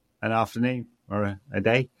an afternoon or a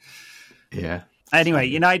day? Yeah. Anyway,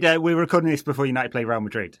 United. We're recording this before United play Real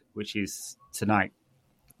Madrid, which is tonight,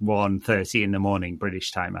 1:30 in the morning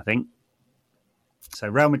British time, I think. So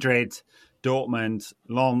Real Madrid, Dortmund,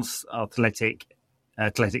 Lens, Athletic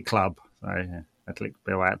Club, Athletic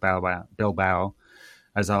Bilbao,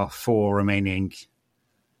 as our 4 remaining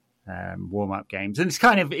warm-up games, and it's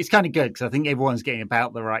kind of good because I think everyone's getting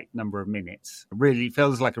about the right number of minutes. It really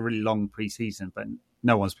feels like a really long pre-season, but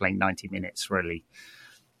no one's playing 90 minutes really.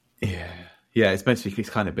 Yeah. It's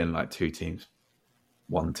kind of been 2 teams,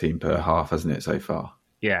 1 team per half, hasn't it so far?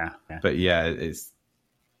 Yeah. But it's.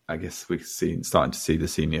 I guess we've starting to see the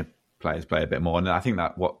senior players play a bit more, and I think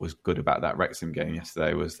that what was good about that Wrexham game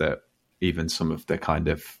yesterday was that even some of the kind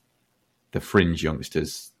of the fringe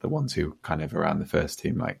youngsters, the ones who kind of around the first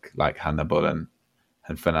team, like Hannibal and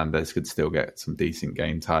Fernandez, could still get some decent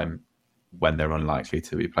game time when they're unlikely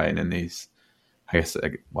to be playing in these. I guess,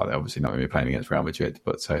 they're obviously not going to be playing against Real Madrid,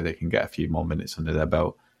 but so they can get a few more minutes under their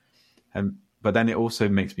belt. But then it also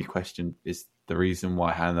makes me question: is the reason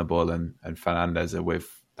why Hannibal and Fernandez are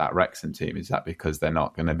with that Wrexham team, is that because they're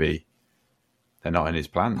not in his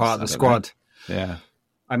plans? Part of the squad. Know. Yeah.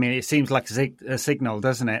 I mean, it seems like a signal,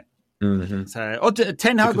 doesn't it? Mm-hmm. So,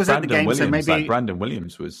 Ten Hag was at the game, so maybe Brandon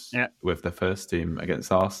Williams was with the first team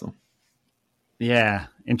against Arsenal. Yeah,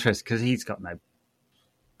 interesting, because he's got no.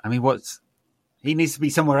 I mean, he needs to be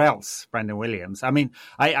somewhere else, Brandon Williams. I mean,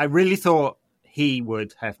 I really thought he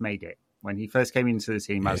would have made it when he first came into the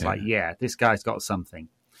team. I was like, yeah, this guy's got something,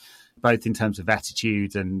 both in terms of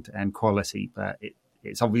attitude and quality, but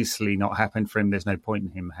it's obviously not happened for him. There's no point in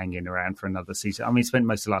him hanging around for another season. I mean, he spent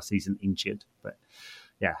most of last season injured, but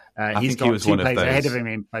he's got 2 players ahead of him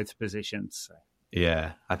in both positions. So.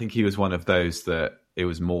 Yeah, I think he was one of those that it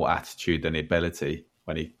was more attitude than ability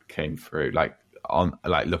when he came through,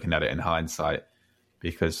 looking at it in hindsight,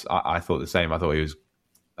 because I thought the same. I thought he was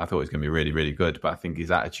going to be really, really good, but I think his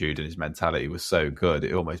attitude and his mentality was so good,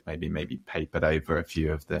 it almost maybe papered over a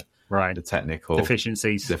few of the technical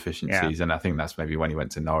deficiencies. Yeah. And I think that's maybe when he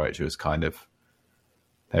went to Norwich, it was kind of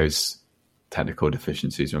those technical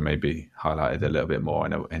deficiencies were maybe highlighted a little bit more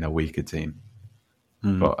in a weaker team.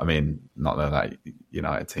 But I mean, not that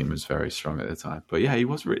United team was very strong at the time. But yeah, he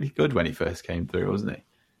was really good when he first came through, wasn't he?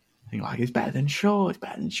 I think he's better than Shaw.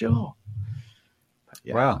 But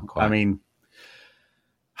yeah, well, I mean,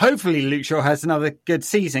 hopefully Luke Shaw has another good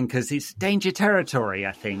season because it's danger territory,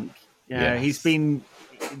 I think. He's been...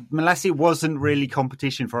 Malacia wasn't really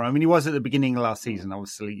competition for him. I mean, he was at the beginning of last season.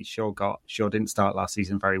 Obviously, Shaw didn't start last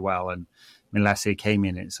season very well, and Malacia came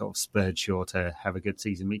in and it sort of spurred Shaw to have a good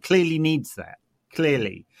season. He clearly needs that,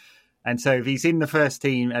 clearly. And so if he's in the first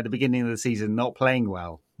team at the beginning of the season not playing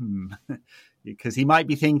well, because he might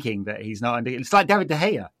be thinking that he's not... It's like David De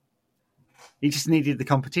Gea. He just needed the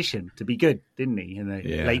competition to be good, didn't he? In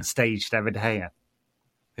the late stage, David De Gea.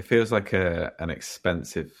 It feels like an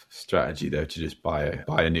expensive strategy, though, to just buy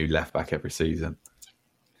a new left back every season,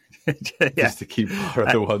 just to keep our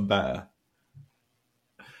other one better.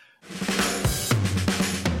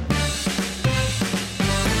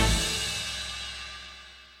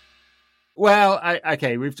 Well,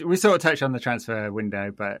 okay, we sort of touched on the transfer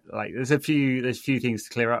window, but like there's a few things to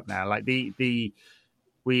clear up now. Like we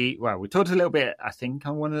talked a little bit, I think,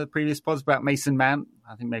 on one of the previous pods about Mason Mount.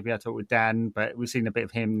 I think maybe I talked with Dan, but we've seen a bit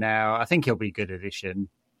of him now. I think he'll be a good addition.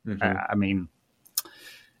 Mm-hmm. I mean,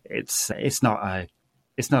 it's not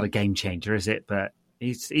a game changer, is it? But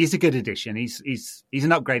he's a good addition. He's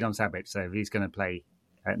an upgrade on Sabic, so he's going to play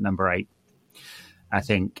at number 8, I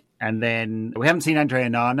think. And then we haven't seen Andre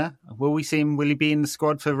Onana. Will we see him? Will he be in the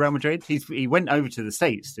squad for Real Madrid? He went over to the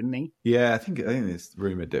States, didn't he? Yeah, I think it's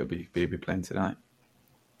rumoured that he'll be playing tonight.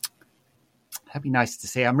 That'd be nice to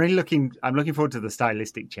see. I'm looking forward to the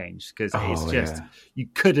stylistic change because it's just you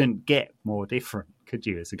couldn't get more different, could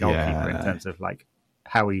you, as a goalkeeper in terms of like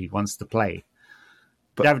how he wants to play.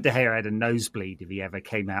 But David De Gea had a nosebleed if he ever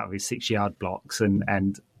came out of his 6-yard blocks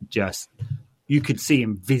and just you could see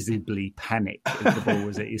him visibly panic if the ball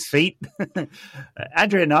was at his feet.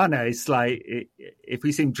 Andre Onana is like, if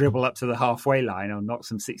we see him dribble up to the halfway line or knock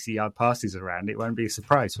some 60-yard passes around, it won't be a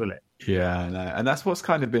surprise, will it? Yeah, no. And that's what's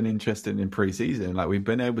kind of been interesting in pre-season. Like we've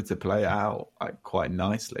been able to play it out like quite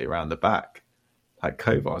nicely around the back. Like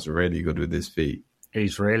Kovar's really good with his feet.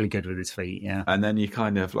 He's really good with his feet, yeah. And then you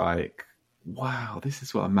kind of like, wow, this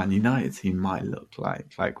is what a Man United team might look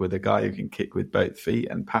like with a guy who can kick with both feet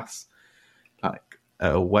and pass like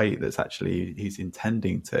at a weight that's actually he's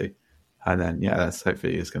intending to. And then, that's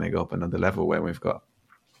hopefully is going to go up another level where we've got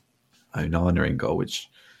Onana in goal, which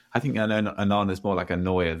I think Onana's more like a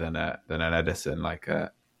Neuer than an Edison, like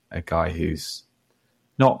a guy who's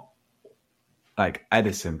not like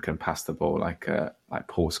Edison can pass the ball like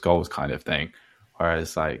Paul Scholes kind of thing.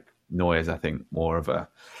 Whereas like Neuer's, I think, more of a,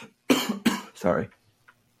 sorry,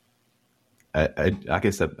 I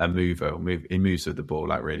guess a mover. He moves with the ball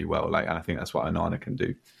like really well. Like, and I think that's what Onana can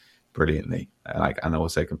do brilliantly. Like, and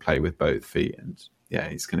also can play with both feet. And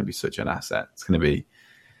he's going to be such an asset. It's going to be,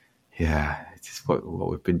 it's just what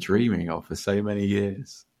we've been dreaming of for so many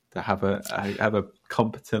years, to have a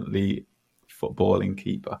competently footballing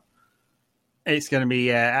keeper. It's going to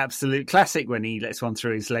be an absolute classic when he lets one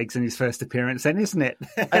through his legs in his first appearance, then, isn't it?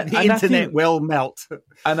 The internet will melt.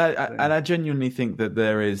 And I genuinely think that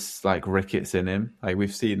there is like rickets in him. Like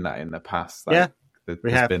we've seen that in the past. Like,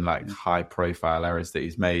 there's been like high profile errors that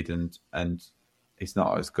he's made, and he's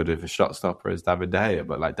not as good of a shot stopper as David De Gea.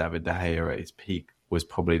 But like David De Gea at his peak was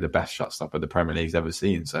probably the best shot stopper the Premier League's ever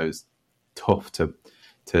seen. So it's tough to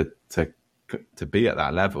be at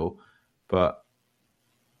that level, but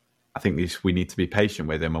I think we need to be patient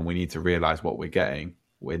with him, and we need to realise what we're getting.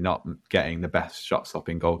 We're not getting the best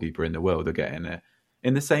shot-stopping goalkeeper in the world. We're getting it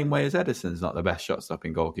in the same way as Edison's not the best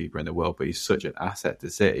shot-stopping goalkeeper in the world, but he's such an asset to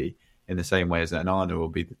City in the same way as Onana will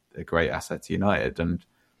be a great asset to United.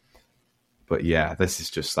 But this is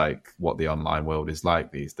just like what the online world is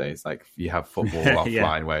like these days. Like you have football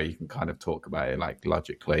offline where you can kind of talk about it like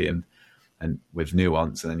logically and with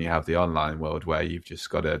nuance, and then you have the online world where you've just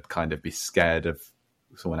got to kind of be scared of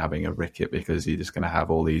someone having a ricket because you're just going to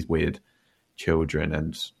have all these weird children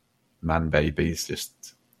and man babies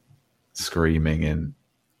just screaming and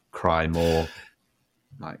cry more,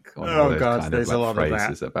 like on all those kind of like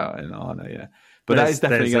phrases about Onana, but that is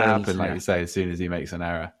definitely going to happen, like you say, as soon as he makes an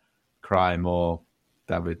error. Cry more,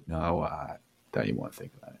 David. No, don't even want to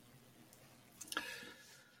think about it.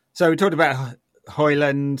 So we talked about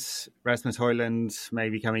Rasmus Højlund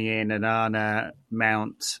maybe coming in, Onana,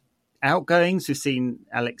 Mount. Outgoings, we've seen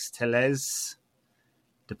Alex Telles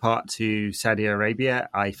depart to Saudi Arabia.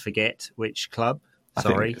 I forget which club.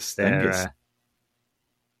 Sorry. They're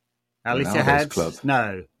Al Ittihad club.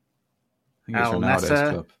 No. I think it's Ronaldo's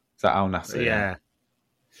club. Is that Al Nassr?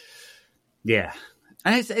 Yeah.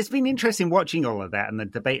 And it's been interesting watching all of that and the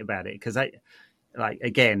debate about it, because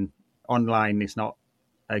again, online is not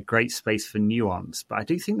a great space for nuance, but I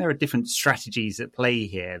do think there are different strategies at play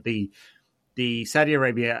here. The Saudi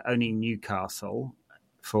Arabia owning Newcastle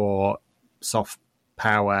for soft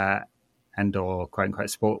power and or quote unquote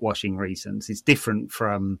sport washing reasons. It's different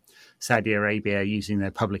from Saudi Arabia using their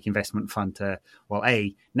public investment fund to,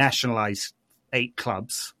 nationalize 8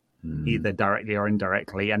 clubs, either directly or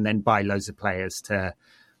indirectly, and then buy loads of players to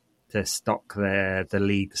stock the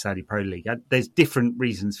league, the Saudi Pro League. There's different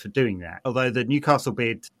reasons for doing that. Although the Newcastle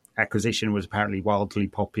bid acquisition was apparently wildly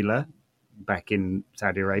popular back in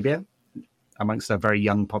Saudi Arabia amongst a very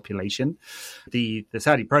young population, the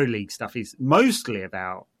Saudi Pro League stuff is mostly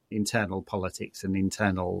about internal politics and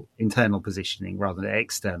internal positioning rather than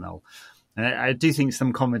external. And I do think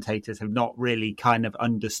some commentators have not really kind of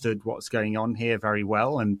understood what's going on here very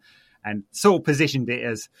well, and sort of positioned it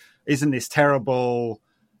as, isn't this terrible?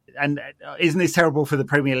 And isn't this terrible for the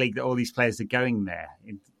Premier League that all these players are going there,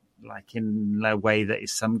 in a way that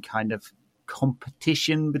is some kind of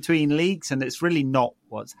competition between leagues? And it's really not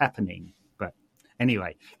what's happening. But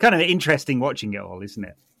anyway, kind of interesting watching it all, isn't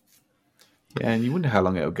it? Yeah, and you wonder how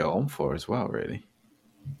long it'll go on for as well, really.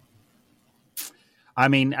 I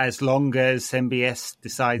mean, as long as MBS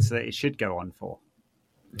decides that it should go on for,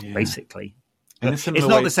 basically. It's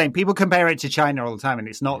not the same. People compare it to China all the time, and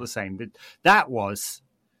it's not the same. But that was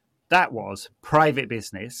private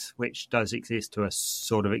business, which does exist to a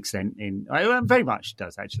sort of extent very much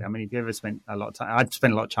does, actually. I mean, if you ever spent a lot of time, I've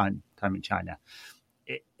spent a lot of time in China.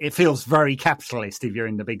 It feels very capitalist if you're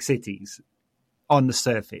in the big cities on the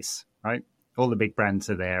surface, right? All the big brands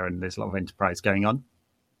are there and there's a lot of enterprise going on.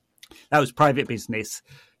 That was private business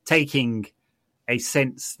taking a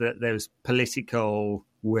sense that there was political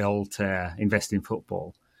will to invest in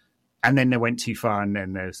football. And then they went too far and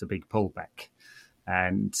then there was a big pullback.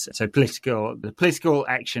 And so the political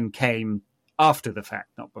action came after the fact,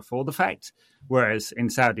 not before the fact. Whereas in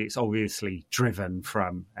Saudi, it's obviously driven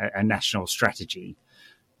from a national strategy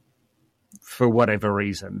for whatever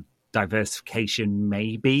reason. Diversification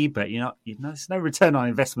maybe, but there's no return on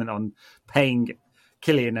investment on paying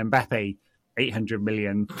Kylian Mbappe £800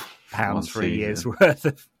 million for a year's worth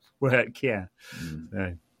of work. Yeah.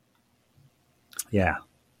 So, yeah,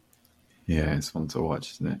 it's fun to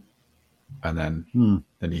watch, isn't it? And then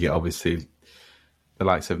you get obviously the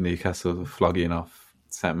likes of Newcastle flogging off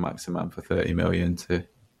Saint-Maximin for 30 million to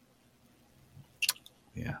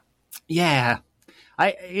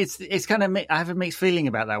It's kind of, I have a mixed feeling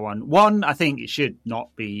about that one. One, I think it should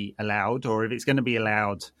not be allowed, or if it's going to be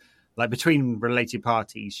allowed, like between related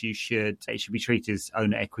parties, it should be treated as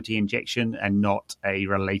owner equity injection and not a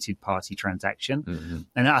related party transaction. Mm-hmm.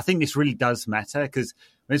 And I think this really does matter because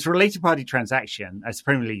when it's a related party transaction, as the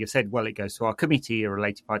Premier League have said, well, it goes to our committee, a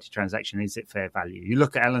related party transaction, is it fair value? You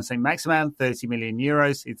look at Alan Saint-Maximin, €30 million,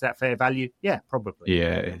 is that fair value? Yeah, probably.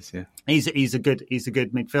 Yeah, it is, yeah. He's a good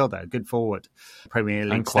midfielder, a good forward. Premier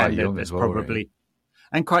League and quite young as well, probably, really.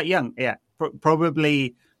 And quite young, yeah.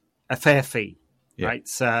 Probably a fair fee. Yeah. Right,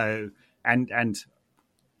 so and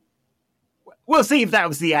we'll see if that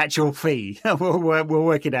was the actual fee. we'll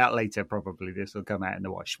work it out later. Probably this will come out in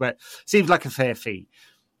the wash, but seems like a fair fee.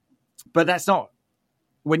 But that's not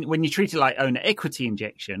when you treat it like owner equity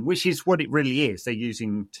injection, which is what it really is. They're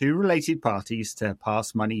using two related parties to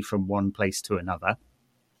pass money from one place to another.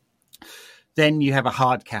 Then you have a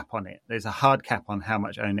hard cap on it. There's a hard cap on how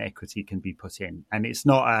much owner equity can be put in. And it's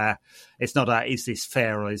not is this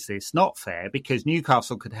fair or is this not fair? Because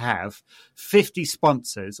Newcastle could have 50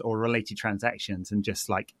 sponsors or related transactions and just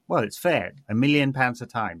it's fair, £1 million a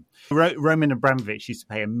time. Roman Abramovich used to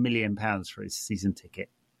pay £1 million for his season ticket.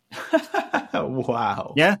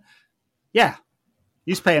 Wow. Yeah. Yeah.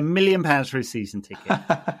 Used to pay £1 million for his season ticket.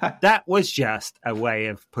 That was just a way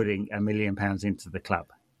of putting £1 million into the club.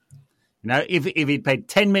 If he'd paid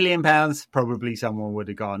 £10 million, probably someone would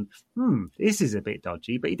have gone, this is a bit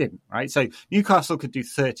dodgy, but he didn't, right? So Newcastle could do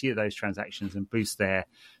 30 of those transactions and boost their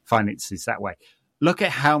finances that way. Look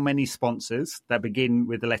at how many sponsors that begin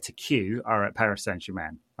with the letter Q are at Paris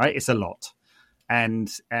Saint-Germain, right? It's a lot. And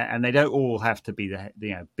they don't all have to be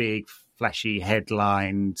the big, flashy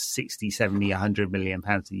headline, 60, 70, 100 million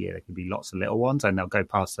pounds a year. There can be lots of little ones, and they'll go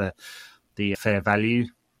past the fair value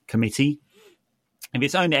committee. If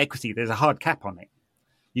it's owner equity, there's a hard cap on it.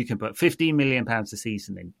 You can put £15 million a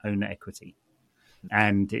season in owner equity.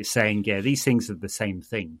 And it's saying, these things are the same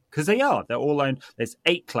thing. Because they are. They're all owned. There's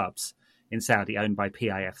 8 clubs in Saudi owned by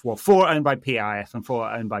PIF. Well, 4 owned by PIF and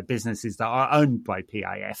 4 owned by businesses that are owned by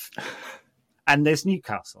PIF. And there's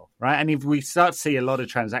Newcastle, right? And if we start to see a lot of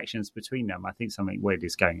transactions between them, I think something weird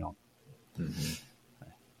is going on. Mm-hmm.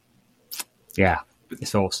 Yeah,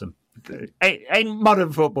 it's awesome. Ain't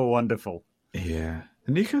modern football wonderful? Yeah.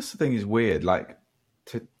 The Newcastle thing is weird.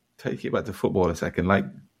 To take it back to football a second,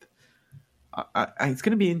 it's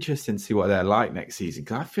going to be interesting to see what they're like next season,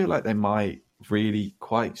 because I feel like they might really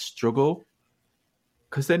quite struggle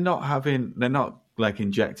because they're not like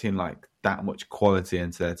injecting like that much quality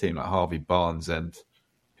into their team, like Harvey Barnes and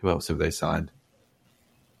who else have they signed?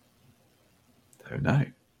 I don't know.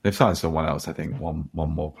 They've signed someone else, I think, one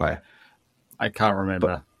more player. I can't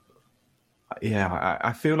remember. But, yeah,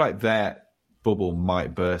 I feel like their bubble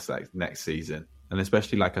might burst like next season. And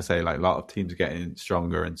especially, like I say, like a lot of teams are getting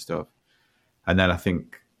stronger and stuff. And then I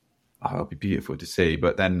think, it'll be beautiful to see.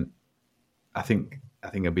 But then I think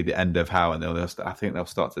it'll be the end of how, and I think they'll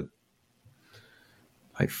start to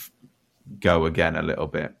like go again a little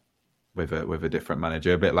bit with a different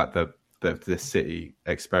manager, a bit like the City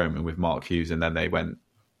experiment with Mark Hughes, and then they went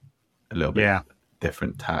a little bit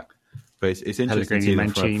different tack. But it's interesting to see them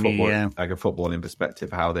from a footballing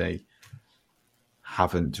perspective how they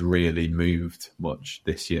haven't really moved much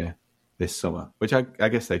this summer, which I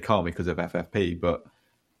guess they can't because of FFP, but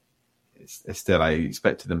it's still, I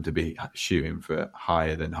expected them to be shooting for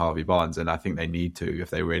higher than Harvey Barnes, and I think they need to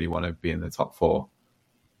if they really want to be in the top four.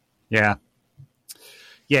 Yeah.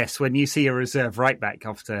 Yes, when you see a reserve right back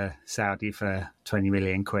off to Saudi for 20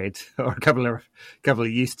 million quid or a couple of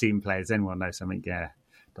youth team players, then we'll know something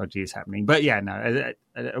dodgy is happening. But yeah, no,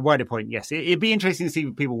 a wider point, yes. It'd be interesting to see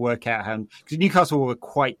people work out how, because Newcastle were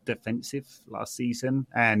quite defensive last season,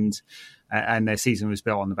 and their season was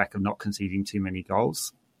built on the back of not conceding too many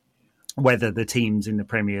goals. Whether the teams in the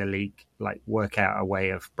Premier League like work out a way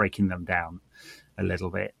of breaking them down a little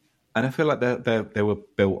bit. And I feel like they were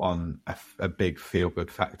built on a big feel-good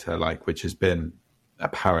factor, like which has been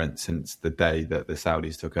apparent since the day that the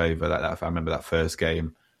Saudis took over. That I remember that first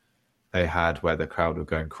game they had where the crowd were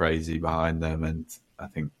going crazy behind them, and I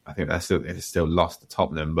think they're still lost to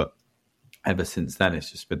Tottenham, but ever since then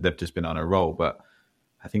they've just been on a roll. But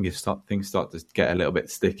I think if things start to get a little bit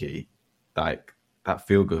sticky, like that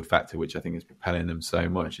feel-good factor, which I think is propelling them so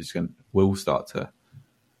much, will start to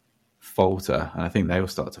falter, and I think they will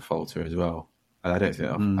start to falter as well.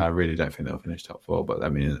 And I really don't think they'll finish top four, but I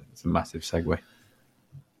mean, it's a massive segue.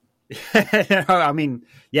 I mean,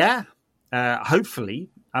 yeah, hopefully.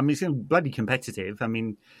 I mean, it's going to be bloody competitive. I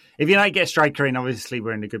mean, if United get a striker in, obviously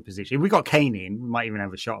we're in a good position. If we got Kane in, we might even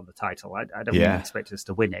have a shot at the title. I don't really expect us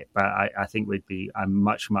to win it, but I think we'd be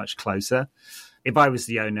much, much closer. If I was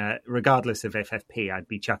the owner, regardless of FFP, I'd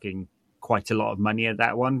be chucking quite a lot of money at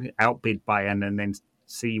that one, outbid Bayern, and then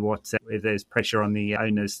see what if there's pressure on the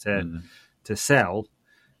owners to sell,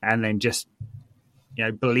 and then just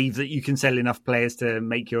believe that you can sell enough players to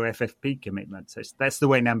make your FFP commitment. So that's the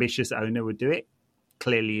way an ambitious owner would do it.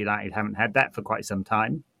 Clearly, United haven't had that for quite some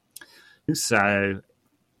time. So,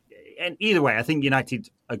 and either way, I think United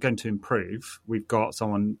are going to improve. We've got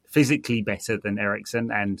someone physically better than Eriksen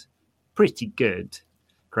and pretty good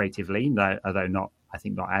creatively, although not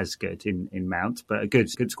as good in Mount, but a good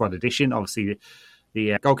squad addition. Obviously,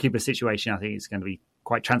 the goalkeeper situation, I think, is going to be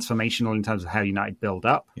quite transformational in terms of how United build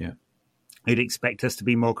up. Yeah, you'd expect us to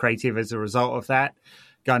be more creative as a result of that.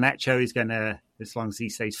 Garnacho is going to, as long as he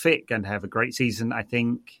stays fit, going to have a great season, I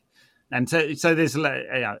think. And so there's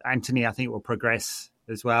Anthony, I think, will progress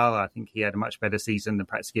as well. I think he had a much better season than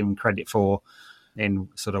perhaps given credit for in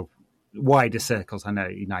sort of wider circles. I know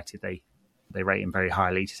United, they rate him very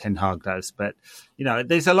highly, Ten Hag does. But,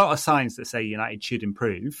 there's a lot of signs that say United should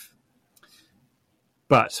improve.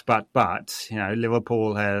 But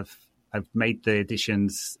Liverpool have made the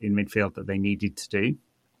additions in midfield that they needed to do.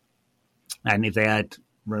 And if they had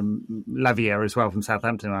Lavia as well from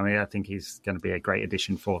Southampton, I think he's going to be a great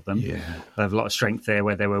addition for them. Yeah. They have a lot of strength there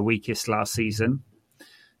where they were weakest last season.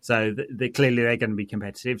 So clearly they're going to be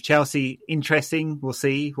competitive. Chelsea, interesting. We'll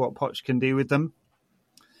see what Poch can do with them.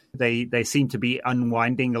 They seem to be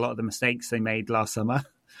unwinding a lot of the mistakes they made last summer.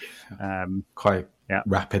 Quite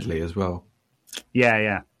rapidly as well.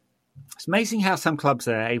 Yeah. It's amazing how some clubs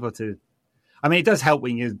are able to... I mean, it does help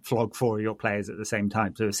when you flog four of your players at the same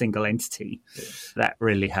time to a single entity. Yeah. That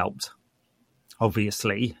really helped,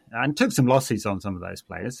 obviously, and took some losses on some of those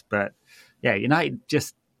players. But yeah, United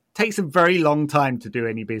just takes a very long time to do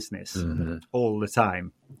any business all the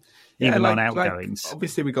time, even on outgoings.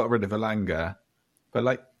 Obviously, we got rid of Elanga,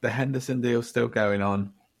 but the Henderson deal's still going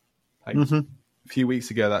on. A few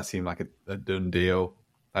weeks ago, that seemed like a done deal.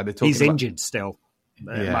 He's injured still.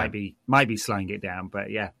 Might be slowing it down, but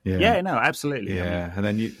yeah, no, absolutely. Yeah, and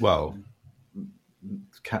then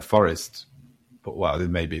Forest, but this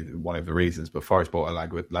may be one of the reasons. But Forest bought a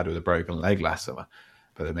lad with a broken leg last summer.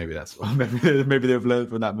 But then maybe they've learned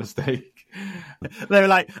from that mistake. They were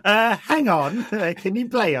like, "Hang on, can you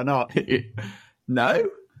play or not?" No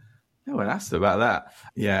one asked about that.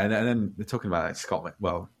 Yeah, and then they're talking about Scott.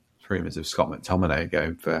 Well, rumours of Scott McTominay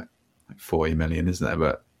going for 40 million, isn't there?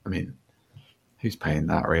 But I mean, Who's paying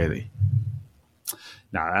that, really?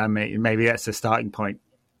 No, I mean, maybe that's the starting point.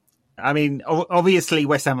 I mean, obviously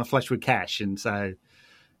West Ham are flush with cash, and so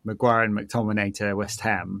Maguire and McTominay to West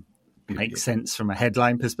Ham makes sense from a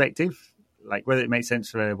headline perspective. Like, whether it makes sense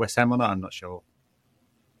for West Ham or not, I'm not sure.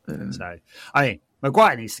 So, I mean,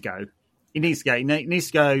 Maguire needs to go. He needs to go. He needs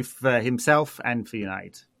to go for himself and for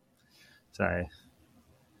United. So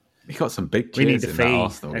he got some big cheers in that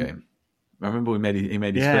Arsenal game. I remember he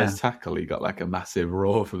made his first tackle. He got like a massive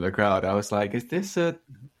roar from the crowd. I was like, is this a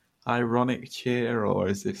ironic cheer, or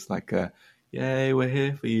is this like a "Yay, we're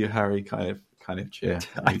here for you, Harry" kind of cheer?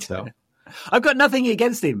 I've got nothing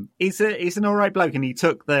against him. He's an all right bloke, and he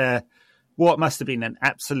took what must have been an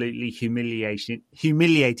absolutely humiliating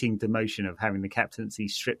demotion of having the captaincy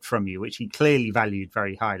stripped from you, which he clearly valued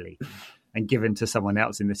very highly, and given to someone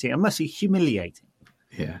else in the team. It must be humiliating.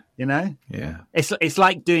 Yeah, you know. Yeah, it's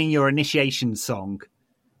like doing your initiation song.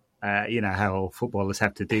 You know how all footballers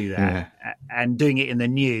have to do that, and doing it in the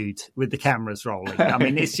nude with the cameras rolling. I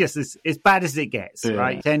mean, it's just as bad as it gets,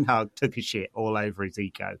 right? Ten Hag took a shit all over his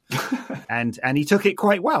ego, and he took it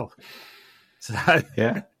quite well. So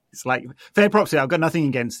it's like, fair props to him. I've got nothing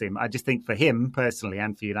against him. I just think for him personally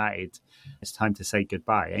and for United, it's time to say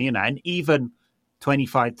goodbye. And, you know, and even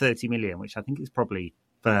 25, 30 million, which I think is probably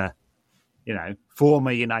for, you know,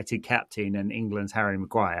 former United captain and England's Harry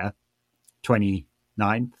Maguire,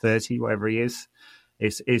 29, 30, whatever he is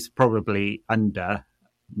probably under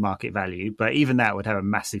market value. But even that would have a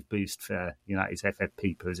massive boost for United's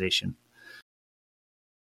FFP position.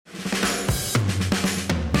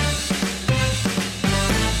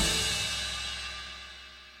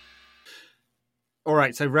 All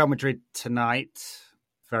right, so Real Madrid tonight,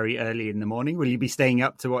 very early in the morning. Will you be staying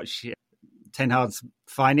up to watch Ten Hag's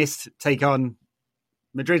finest take on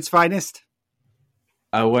Madrid's finest?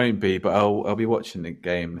 I won't be, but I'll be watching the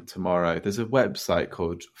game tomorrow. There's a website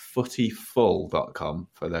called footyfull.com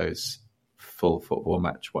for those full football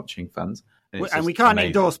match watching fans. And we can't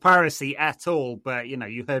endorse piracy at all, but, you know,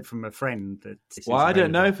 you heard from a friend that... Well, I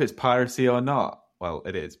don't know if it's piracy or not. Well,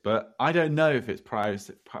 it is, but I don't know if it's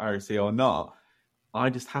piracy or not. I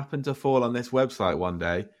just happened to fall on this website one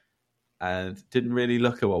day and didn't really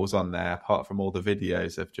look at what was on there, apart from all the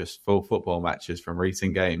videos of just full football matches from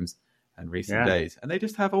recent games and recent days. And they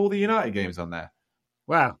just have all the United games on there.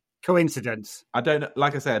 Wow. Coincidence. I don't know.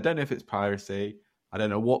 Like I said, I don't know if it's piracy. I don't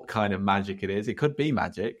know what kind of magic it is. It could be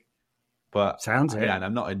magic, but sounds it. And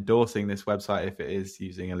I'm not endorsing this website if it is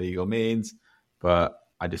using illegal means, but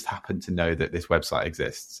I just happen to know that this website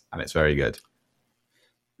exists and it's very good.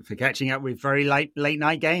 For catching up with very late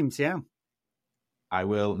night games, yeah. I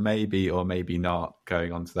will maybe or maybe not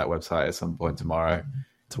going onto that website at some point tomorrow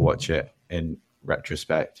to watch it in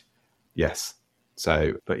retrospect. Yes.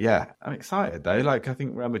 So, but yeah, I'm excited though. Like, I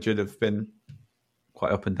think Real Madrid have been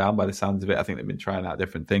quite up and down by the sounds of it. I think they've been trying out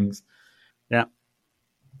different things. Yeah.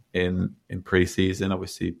 In pre-season,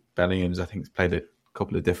 obviously Bellingham's, I think, has played a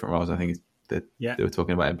couple of different roles. I think they were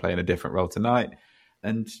talking about him playing a different role tonight.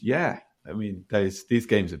 And yeah, I mean, these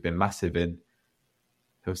games have been massive. There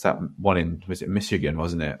was that one was it Michigan,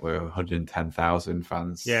 wasn't it? Where 110,000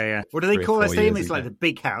 fans. Yeah. What do they call that stadium? It's like the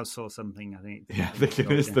Big House or something, I think. Yeah, I think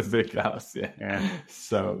it is the Big House. Yeah.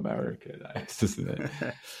 So American, isn't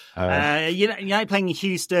it? United playing in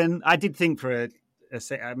Houston. I did think for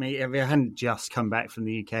I mean, if I hadn't just come back from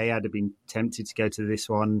the UK, I'd have been tempted to go to this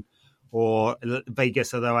one or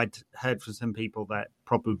Vegas, although I'd heard from some people that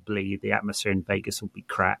probably the atmosphere in Vegas will be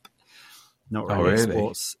crap. Not really,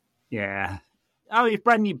 sports. Yeah. Oh, it's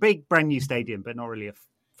brand new stadium, but not really a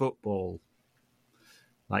football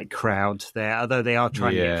like crowd there. Although they are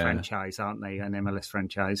trying to get a franchise, aren't they? An MLS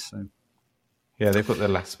franchise. So. Yeah, they put the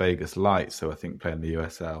Las Vegas Lights, so I think playing the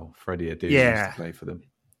USL. Freddie Adu used to play for them.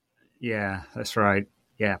 Yeah, that's right.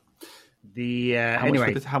 Yeah.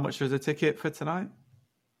 How much was the ticket for tonight?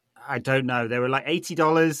 I don't know. They were like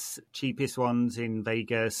 $80, cheapest ones in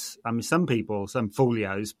Vegas. I mean, some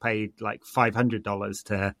folios paid like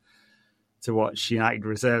 $500 to watch United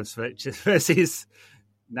reserves versus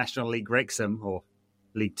National League Wrexham or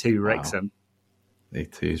League Two Wrexham. Wow.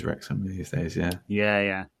 League Two's Wrexham these days, yeah.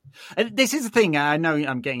 Yeah. And this is the thing. I know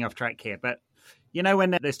I'm getting off track here, but you know,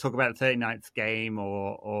 when there's talk about the 39th game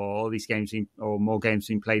or all these games or more games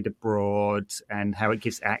being played abroad and how it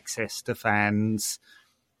gives access to fans.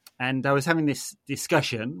 And I was having this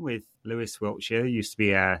discussion with Lewis Wiltshire, who used to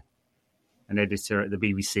be an editor at the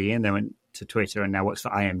BBC and then went to Twitter and now works for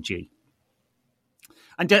IMG.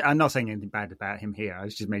 And I'm not saying anything bad about him here. I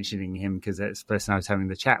was just mentioning him because it's the person I was having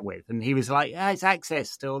the chat with. And he was like, it's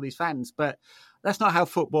access to all these fans. But that's not how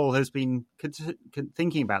football has been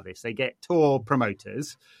thinking about this. They get tour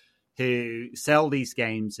promoters who sell these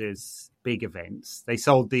games as big events. They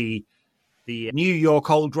sold the New York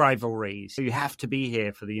old rivalries. So you have to be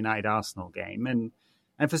here for the United Arsenal game, and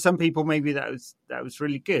for some people maybe that was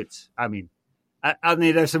really good. I mean,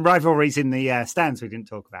 there's some rivalries in the stands we didn't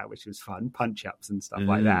talk about, which was fun, punch ups and stuff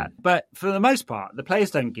like that. But for the most part, the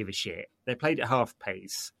players don't give a shit. They played at half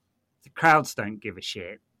pace. The crowds don't give a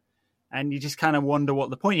shit. And you just kind of wonder what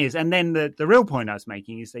the point is. And then the real point I was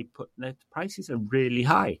making is the prices are really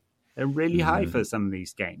high. They're really high for some of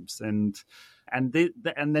these games, and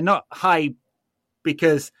they're not high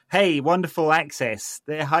because, hey, wonderful access.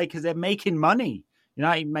 They're high because they're making money.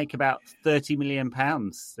 United make about £30 million,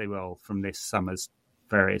 they will, from this summer's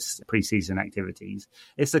various pre-season activities.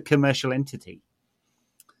 It's a commercial entity.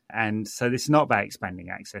 And so this is not about expanding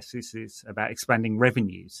access. This is about expanding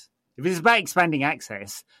revenues. If it's about expanding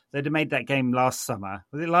access, they'd have made that game last summer.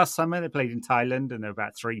 Was it last summer? They played in Thailand and there were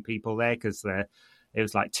about 3 people there because it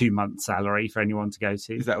was like 2 months' salary for anyone to go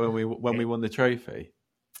to. Is that when we won the trophy?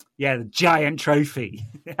 Yeah, the giant trophy.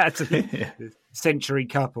 Century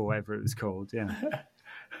Cup or whatever it was called. Yeah.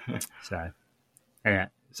 So, yeah.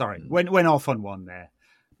 Sorry, went off on one there.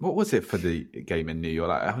 What was it for the game in New York?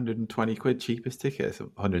 Like 120 quid cheapest tickets,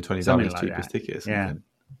 $120 like cheapest tickets. Yeah.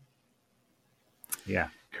 Yeah.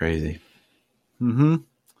 Crazy. Mm-hmm.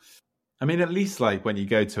 I mean, at least like when you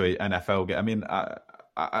go to an NFL game. I mean,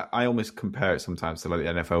 I almost compare it sometimes to like the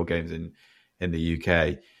NFL games in the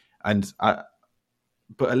UK,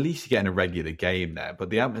 but at least you're getting a regular game there. But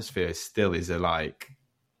the atmosphere still is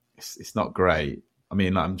it's not great. I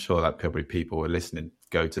mean, I'm sure that probably people who are listening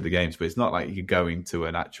go to the games, but it's not like you're going to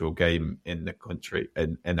an actual game in the country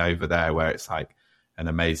and over there where it's like an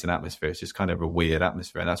amazing atmosphere. It's just kind of a weird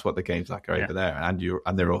atmosphere, and that's what the game's like over there.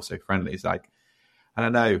 And they're also friendly. It's like, and I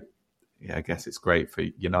know, yeah, I guess it's great for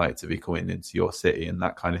United to be coming into your city and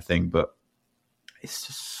that kind of thing, but it's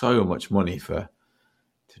just so much money to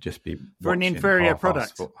just be for an inferior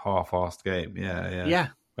product, half-assed game. Yeah.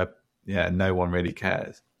 No one really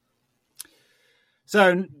cares.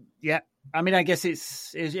 So yeah, I mean, I guess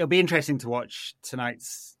it'll be interesting to watch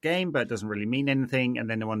tonight's game, but it doesn't really mean anything. And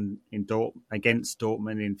then the one against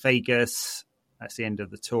Dortmund in Vegas, that's the end of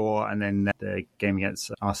the tour, and then the game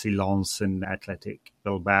against RC Lens and Athletic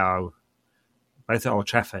Bilbao, both at Old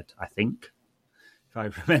Trafford, I think, if I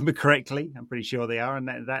remember correctly. I'm pretty sure they are, and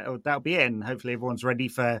that'll be it. And hopefully everyone's ready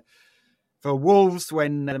for Wolves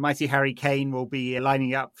when the mighty Harry Kane will be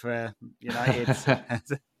lining up for United.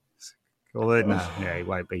 Although, no, yeah, he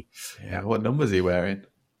won't be. Yeah, what number is he wearing?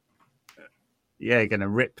 Yeah, going to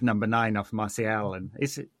rip number 9 off Martial. And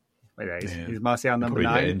is Martial number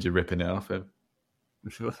 9? Get injured ripping it off him.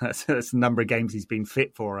 That's the number of games he's been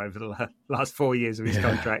fit for over the last 4 years of his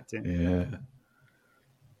contract. Yeah.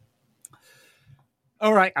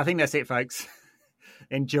 All right, I think that's it, folks.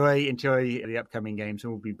 Enjoy the upcoming games,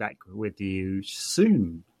 and we'll be back with you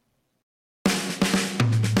soon.